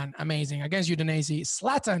 AC Milan, amazing. Against Udinese,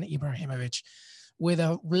 Zlatan Ibrahimovic with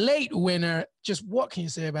a late winner. Just what can you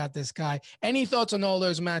say about this guy? Any thoughts on all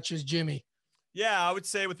those matches, Jimmy? Yeah, I would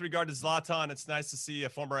say with regard to Zlatan, it's nice to see a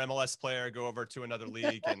former MLS player go over to another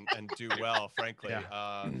league and do well, frankly.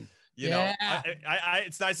 Yeah. You know,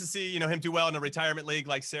 it's nice to see, him do well in a retirement league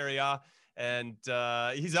like Serie A. And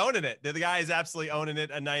he's owning it. The guy is absolutely owning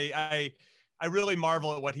it. And I really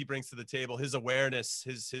marvel at what he brings to the table. His awareness,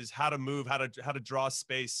 his how to move, how to draw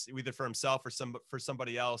space, either for himself or for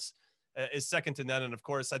somebody else, is second to none. And of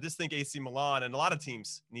course, I just think AC Milan and a lot of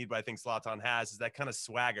teams need what I think Zlatan has, is that kind of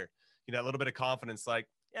swagger, a little bit of confidence. Like,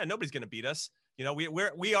 yeah, nobody's going to beat us.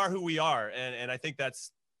 We are who we are. And I think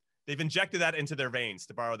they've injected that into their veins,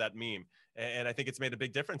 to borrow that meme. And I think it's made a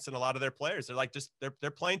big difference in a lot of their players. They're like,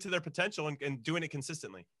 they're playing to their potential and doing it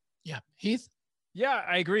consistently. Yeah. Heath? Yeah,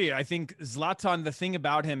 I agree. I think Zlatan, the thing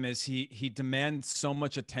about him is he demands so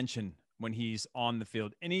much attention when he's on the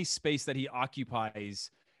field. Any space that he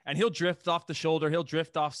occupies, and he'll drift off the shoulder, he'll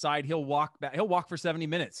drift offside, he'll walk back, he'll walk for 70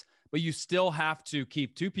 minutes. But you still have to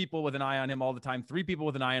keep 2 people with an eye on him all the time, 3 people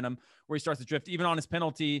with an eye on him, where he starts to drift. Even on his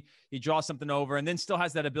penalty, he draws something over and then still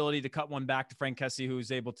has that ability to cut one back to Frank Kessie,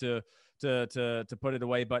 who's able to put it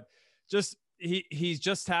away. But he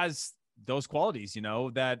just has those qualities,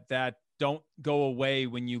 that don't go away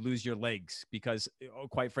when you lose your legs, because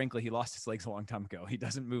quite frankly, he lost his legs a long time ago. He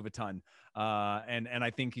doesn't move a ton. And I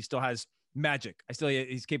think he still has magic.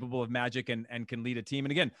 He's capable of magic and can lead a team.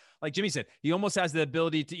 And again, like Jimmy said, he almost has the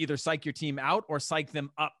ability to either psych your team out or psych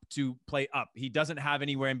them up to play up. He doesn't have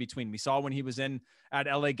anywhere in between. We saw when he was at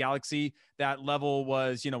LA Galaxy, that level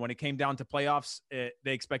was, when it came down to playoffs,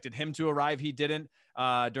 they expected him to arrive. He didn't.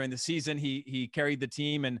 During the season, he carried the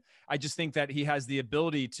team. And I just think that he has the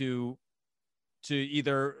ability to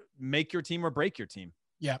either make your team or break your team.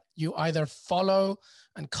 Yeah, you either follow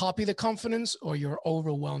and copy the confidence or you're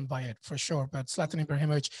overwhelmed by it, for sure. But Zlatan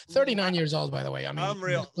Ibrahimovic, 39 years old, by the way. I mean, I'm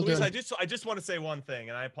real. Luis, I just want to say one thing,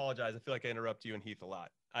 and I apologize. I feel like I interrupt you and Heath a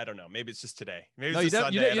lot. I don't know. Maybe it's just today. Maybe it's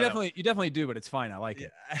Sunday. You definitely do, but it's fine. I like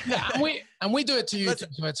it. Yeah, and we do it to you, too,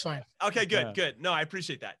 so it's fine. Okay, good. No, I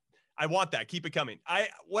appreciate that. I want that. Keep it coming.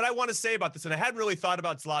 What I want to say about this, and I hadn't really thought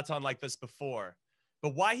about Zlatan like this before,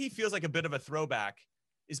 but why he feels like a bit of a throwback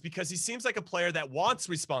is because he seems like a player that wants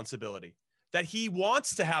responsibility, that he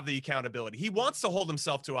wants to have the accountability. He wants to hold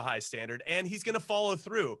himself to a high standard, and he's going to follow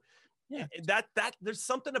through. Yeah, that there's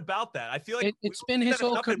something about that. I feel like it's been his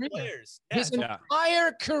whole career. His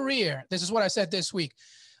entire career. This is what I said this week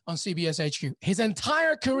on CBS HQ. His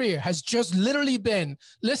entire career has just literally been,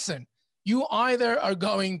 listen, you either are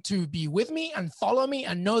going to be with me and follow me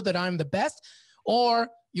and know that I'm the best, or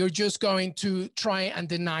you're just going to try and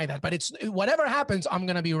deny that. But it's whatever happens, I'm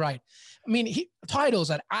going to be right. I mean, titles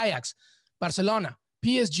at Ajax, Barcelona,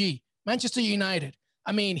 PSG, Manchester United.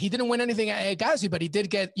 I mean, he didn't win anything at Galaxy, but he did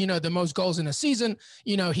get, the most goals in a season.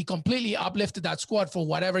 He completely uplifted that squad for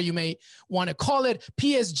whatever you may want to call it.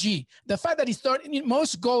 PSG, the fact that he's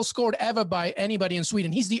most goals scored ever by anybody in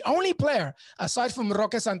Sweden. He's the only player, aside from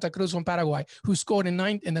Roque Santa Cruz from Paraguay, who scored in the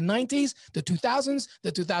 90s, the 2000s,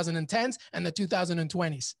 the 2010s, and the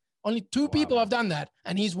 2020s. Only 2 people have done that,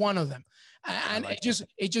 and he's one of them. And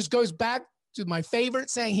it just goes back to my favorite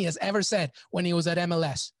saying he has ever said when he was at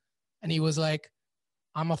MLS. And he was like,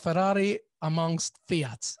 I'm a Ferrari amongst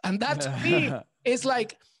Fiats. And that to me is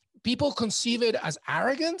like, people conceive it as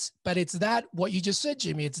arrogance, but it's that what you just said,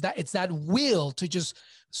 Jimmy. It's that will to just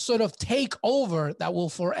sort of take over that will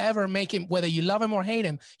forever make him, whether you love him or hate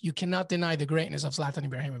him, you cannot deny the greatness of Zlatan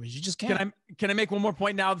Ibrahimovic. You just can't. Can I make one more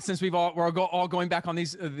point now, since we're all going back on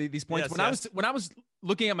these points? Yes, when I was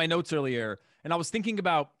looking at my notes earlier, and I was thinking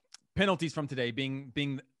about penalties from today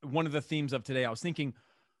being one of the themes of today, I was thinking,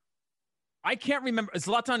 I can't remember.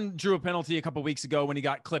 Zlatan drew a penalty a couple of weeks ago when he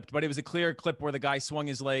got clipped, but it was a clear clip where the guy swung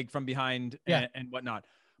his leg from behind and whatnot.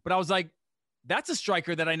 But I was like, that's a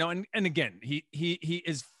striker that I know. And again, he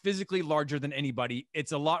is physically larger than anybody.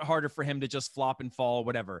 It's a lot harder for him to just flop and fall,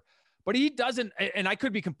 whatever. But he doesn't, and I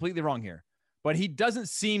could be completely wrong here, but he doesn't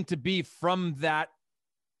seem to be from that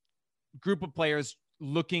group of players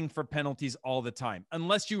looking for penalties all the time,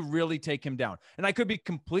 unless you really take him down. And I could be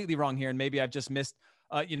completely wrong here, and maybe I've just missed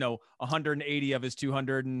 180 of his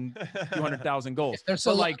 200,000 goals. There's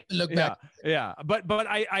but look back. Yeah. But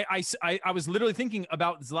I was literally thinking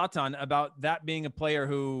about Zlatan, about that being a player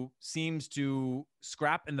who seems to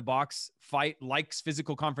scrap in the box, fight, likes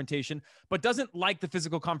physical confrontation, but doesn't like the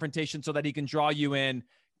physical confrontation so that he can draw you in,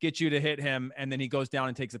 get you to hit him, and then he goes down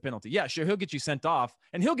and takes a penalty. Yeah, sure, he'll get you sent off,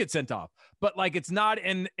 and he'll get sent off. But it's not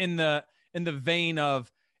in the vein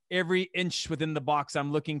of every inch within the box,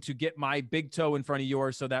 I'm looking to get my big toe in front of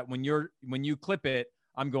yours so that when you clip it,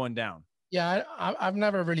 I'm going down. Yeah, I've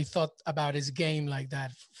never really thought about his game like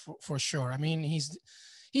that for sure. I mean, he's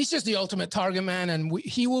just the ultimate target man, and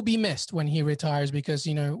he will be missed when he retires because,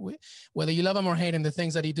 whether you love him or hate him, the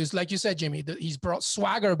things that he does, like you said, Jimmy, he's brought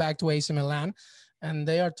swagger back to AC Milan, and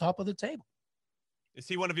they are top of the table. Is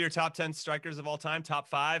he one of your top 10 strikers of all time? Top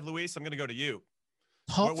 5, Luis? I'm going to go to you.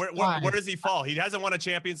 Where does he fall? He hasn't won a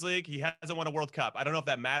Champions League. He hasn't won a World Cup. I don't know if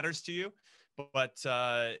that matters to you, but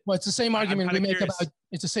well, it's the same argument we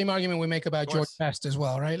make about George Best as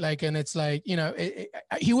well, right? And it's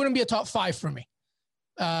he wouldn't be a top 5 for me,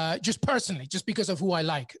 just personally, just because of who I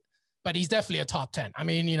like. But he's definitely a top 10. I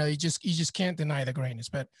mean, you just can't deny the greatness.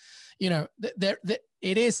 But it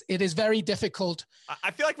is very difficult.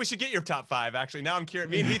 I feel like we should get your top 5. Actually, now I'm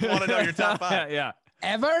curious. Me and Heath want to know your top 5. Yeah.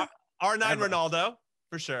 Ever? R9 Ronaldo.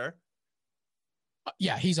 For sure.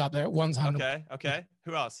 Yeah, he's up there. 100. Okay.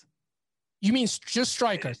 Who else? You mean just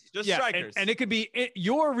strikers? Just strikers. And it could be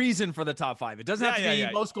your reason for the top 5. It doesn't have to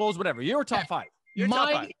be most goals, whatever. Your top 5. Your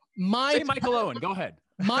top 5. Say Michael Owen. Go ahead.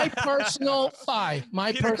 My personal 5.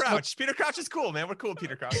 Peter Crouch is cool, man. We're cool,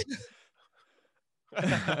 Peter Crouch.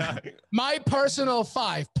 My personal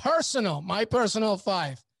 5. My personal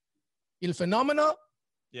 5. Il Fenomeno.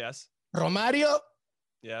 Yes. Romario.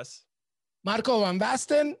 Yes. Marco Van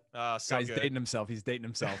Basten. He's dating himself. He's dating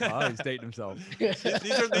himself. He's dating himself. These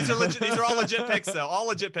are all legit picks, though. All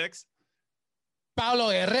legit picks. Paulo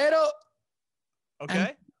Guerrero.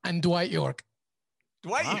 Okay. And Dwight York.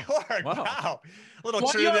 Dwight York. Wow. A little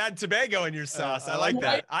Trinidad and Tobago in your sauce. I like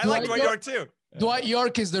that. I like Dwight York too. Dwight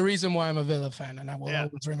York is the reason why I'm a Villa fan, and I will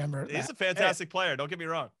always remember He's a fantastic player. Don't get me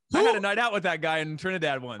wrong. I had a night out with that guy in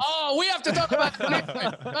Trinidad once. Oh, we have to talk about it next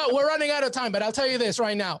time. No, we're running out of time, but I'll tell you this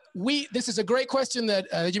right now. This is a great question that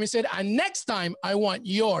Jimmy said, and next time I want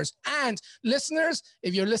yours. And listeners,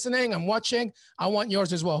 if you're listening and watching, I want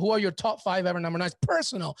yours as well. Who are your top 5 ever number 9s?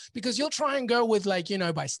 Personal, because you'll try and go with by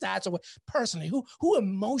stats or personally. Who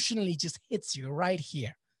emotionally just hits you right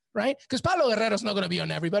here? Right? Because Paulo Guerrero's not going to be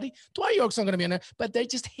on everybody. Dwight York's not going to be on there, but they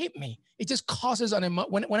just hit me. It just causes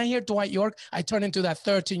when I hear Dwight York, I turn into that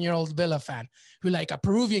 13-year-old Villa fan who, a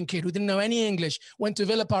Peruvian kid who didn't know any English, went to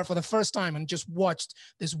Villa Park for the first time and just watched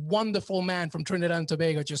this wonderful man from Trinidad and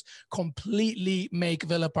Tobago just completely make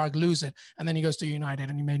Villa Park lose it. And then he goes to United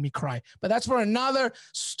and he made me cry. But that's for another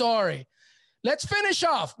story. Let's finish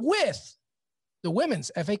off with the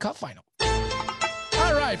Women's FA Cup final.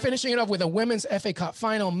 All right, finishing it off with a Women's FA Cup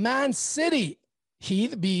final. Man City,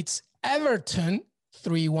 Heath beats Everton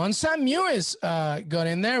 3-1. Sam Mewis got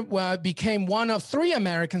in there, became one of 3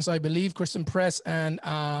 Americans, I believe, Kristen Press and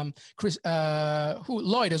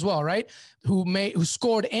Lloyd as well, right? Who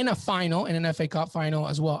scored in a final, in an FA Cup final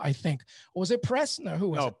as well, I think. Was it Press? No, who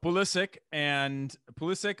was it? Pulisic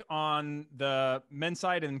on the men's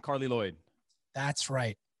side and Carly Lloyd. That's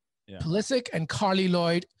right. Yeah. Pulisic and Carly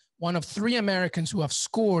Lloyd, one of 3 Americans who have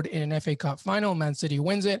scored in an FA Cup final. Man City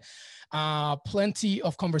wins it. Plenty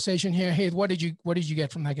of conversation here. Hey, what did you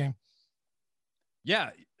get from that game?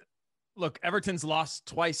 Yeah, look, Everton's lost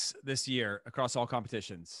twice this year across all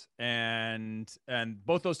competitions, and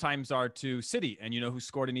both those times are to City. And you know who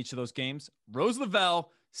scored in each of those games? Rose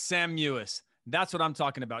Lavelle, Sam Mewis. That's what I'm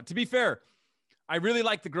talking about. To be fair, I really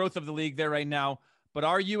like the growth of the league there right now, but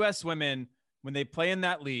our U.S. women, when they play in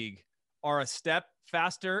that league, are a step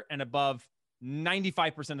faster and above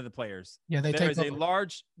 95% of the players. Yeah, there is a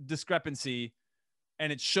large discrepancy,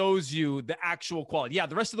 and it shows you the actual quality. Yeah,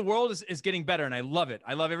 the rest of the world is getting better, and I love it.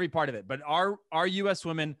 I love every part of it. But our U.S.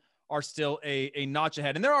 women are still a notch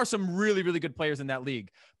ahead, and there are some really, really good players in that league.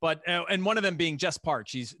 But and one of them being Jess Park.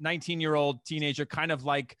 She's 19-year-old teenager, kind of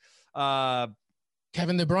like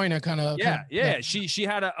Kevin De Bruyne, kind of. Yeah. She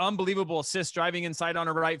had an unbelievable assist driving inside on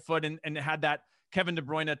her right foot, and had that Kevin De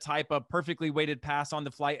Bruyne type of perfectly weighted pass on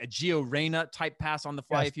the fly, a Gio Reyna type pass on the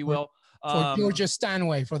fly, if you will. For Georgia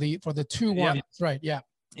Stanway for the 2-1. Yeah. That's right. Yeah.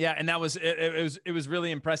 Yeah. And that was, it was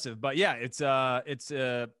really impressive, but yeah, it's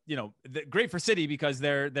great for City because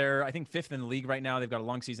they're, I think 5th in the league right now. They've got a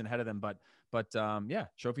long season ahead of them, but yeah,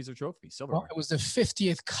 trophies are trophies. Silverware. Well, it was the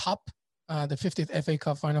 50th cup the 50th FA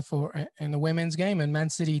Cup final in the women's game, and Man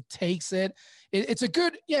City takes it. It's a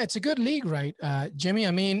good league, right, Jimmy?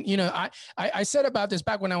 I mean, I said about this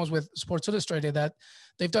back when I was with Sports Illustrated that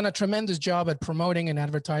they've done a tremendous job at promoting and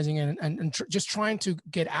advertising and just trying to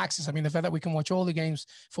get access. I mean, the fact that we can watch all the games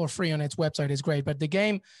for free on its website is great, but the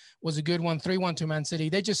game was a good one, 3-1 to Man City.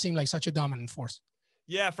 They just seem like such a dominant force.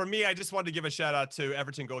 Yeah, for me, I just wanted to give a shout out to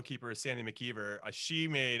Everton goalkeeper Sandy McKeever. She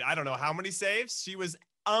made, I don't know how many saves. She was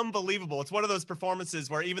unbelievable. It's one of those performances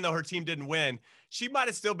where even though her team didn't win, she might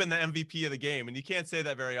have still been the MVP of the game. And you can't say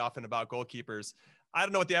that very often about goalkeepers. I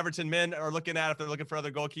don't know what the Everton men are looking at if they're looking for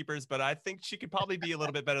other goalkeepers, but I think she could probably be a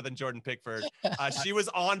little bit better than Jordan Pickford. She was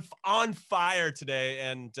on fire today.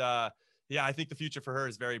 And I think the future for her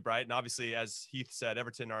is very bright. And obviously, as Heath said,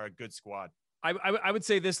 Everton are a good squad. I would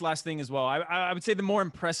say this last thing as well. I would say the more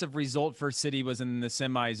impressive result for City was in the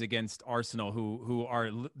semis against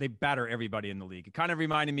Arsenal, they batter everybody in the league. It kind of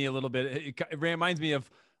reminded me a little bit. It reminds me of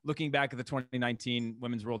looking back at the 2019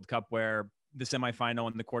 Women's World Cup, where the semifinal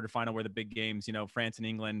and the quarterfinal were the big games. France and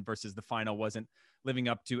England versus the final wasn't living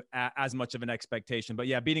up to as much of an expectation. But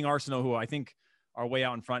yeah, beating Arsenal, who I think are way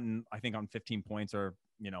out in front, and I think on 15 points or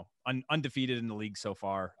undefeated in the league so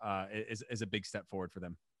far, is a big step forward for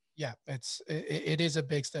them. Yeah, it is a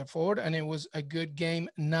big step forward, and it was a good game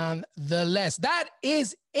nonetheless. That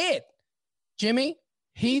is it. Jimmy,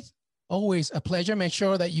 Heath, always a pleasure. Make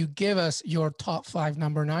sure that you give us your top 5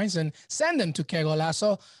 number 9s and send them to Que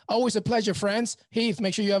Golazo. Always a pleasure, friends. Heath,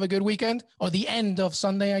 make sure you have a good weekend, or the end of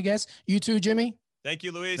Sunday, I guess. You too, Jimmy. Thank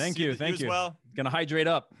you, Luis. Thank you. You as well. Gonna hydrate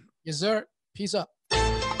up. Yes, sir. Peace up.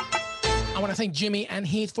 I want to thank Jimmy and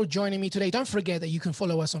Heath for joining me today. Don't forget that you can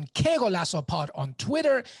follow us on Que Golazo Pod on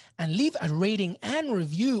Twitter and leave a rating and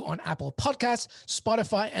review on Apple Podcasts,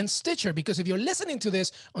 Spotify, and Stitcher. Because if you're listening to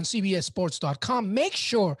this on CBSSports.com, make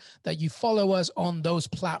sure that you follow us on those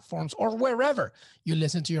platforms or wherever you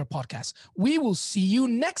listen to your podcasts. We will see you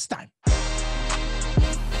next time.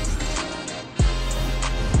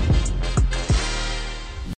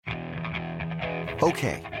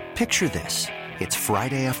 Okay, picture this. It's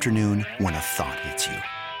Friday afternoon when a thought hits you.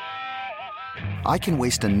 I can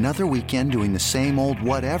waste another weekend doing the same old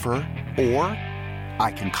whatever, or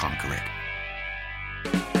I can conquer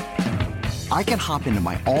it. I can hop into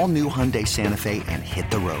my all-new Hyundai Santa Fe and hit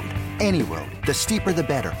the road. Any road. The steeper, the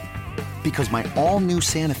better. Because my all-new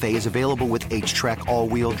Santa Fe is available with H-Track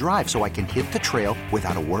all-wheel drive, so I can hit the trail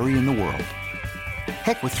without a worry in the world.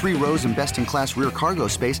 Heck, with 3 rows and best-in-class rear cargo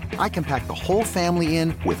space, I can pack the whole family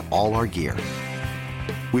in with all our gear.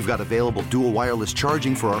 We've got available dual wireless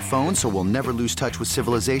charging for our phones, so we'll never lose touch with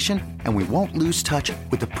civilization, and we won't lose touch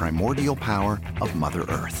with the primordial power of Mother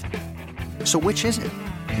Earth. So which is it?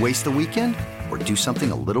 Waste the weekend or do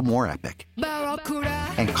something a little more epic?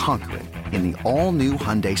 And conquer it in the all-new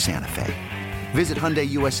Hyundai Santa Fe. Visit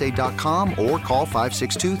HyundaiUSA.com or call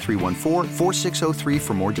 562-314-4603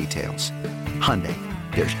 for more details. Hyundai,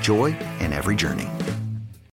 there's joy in every journey.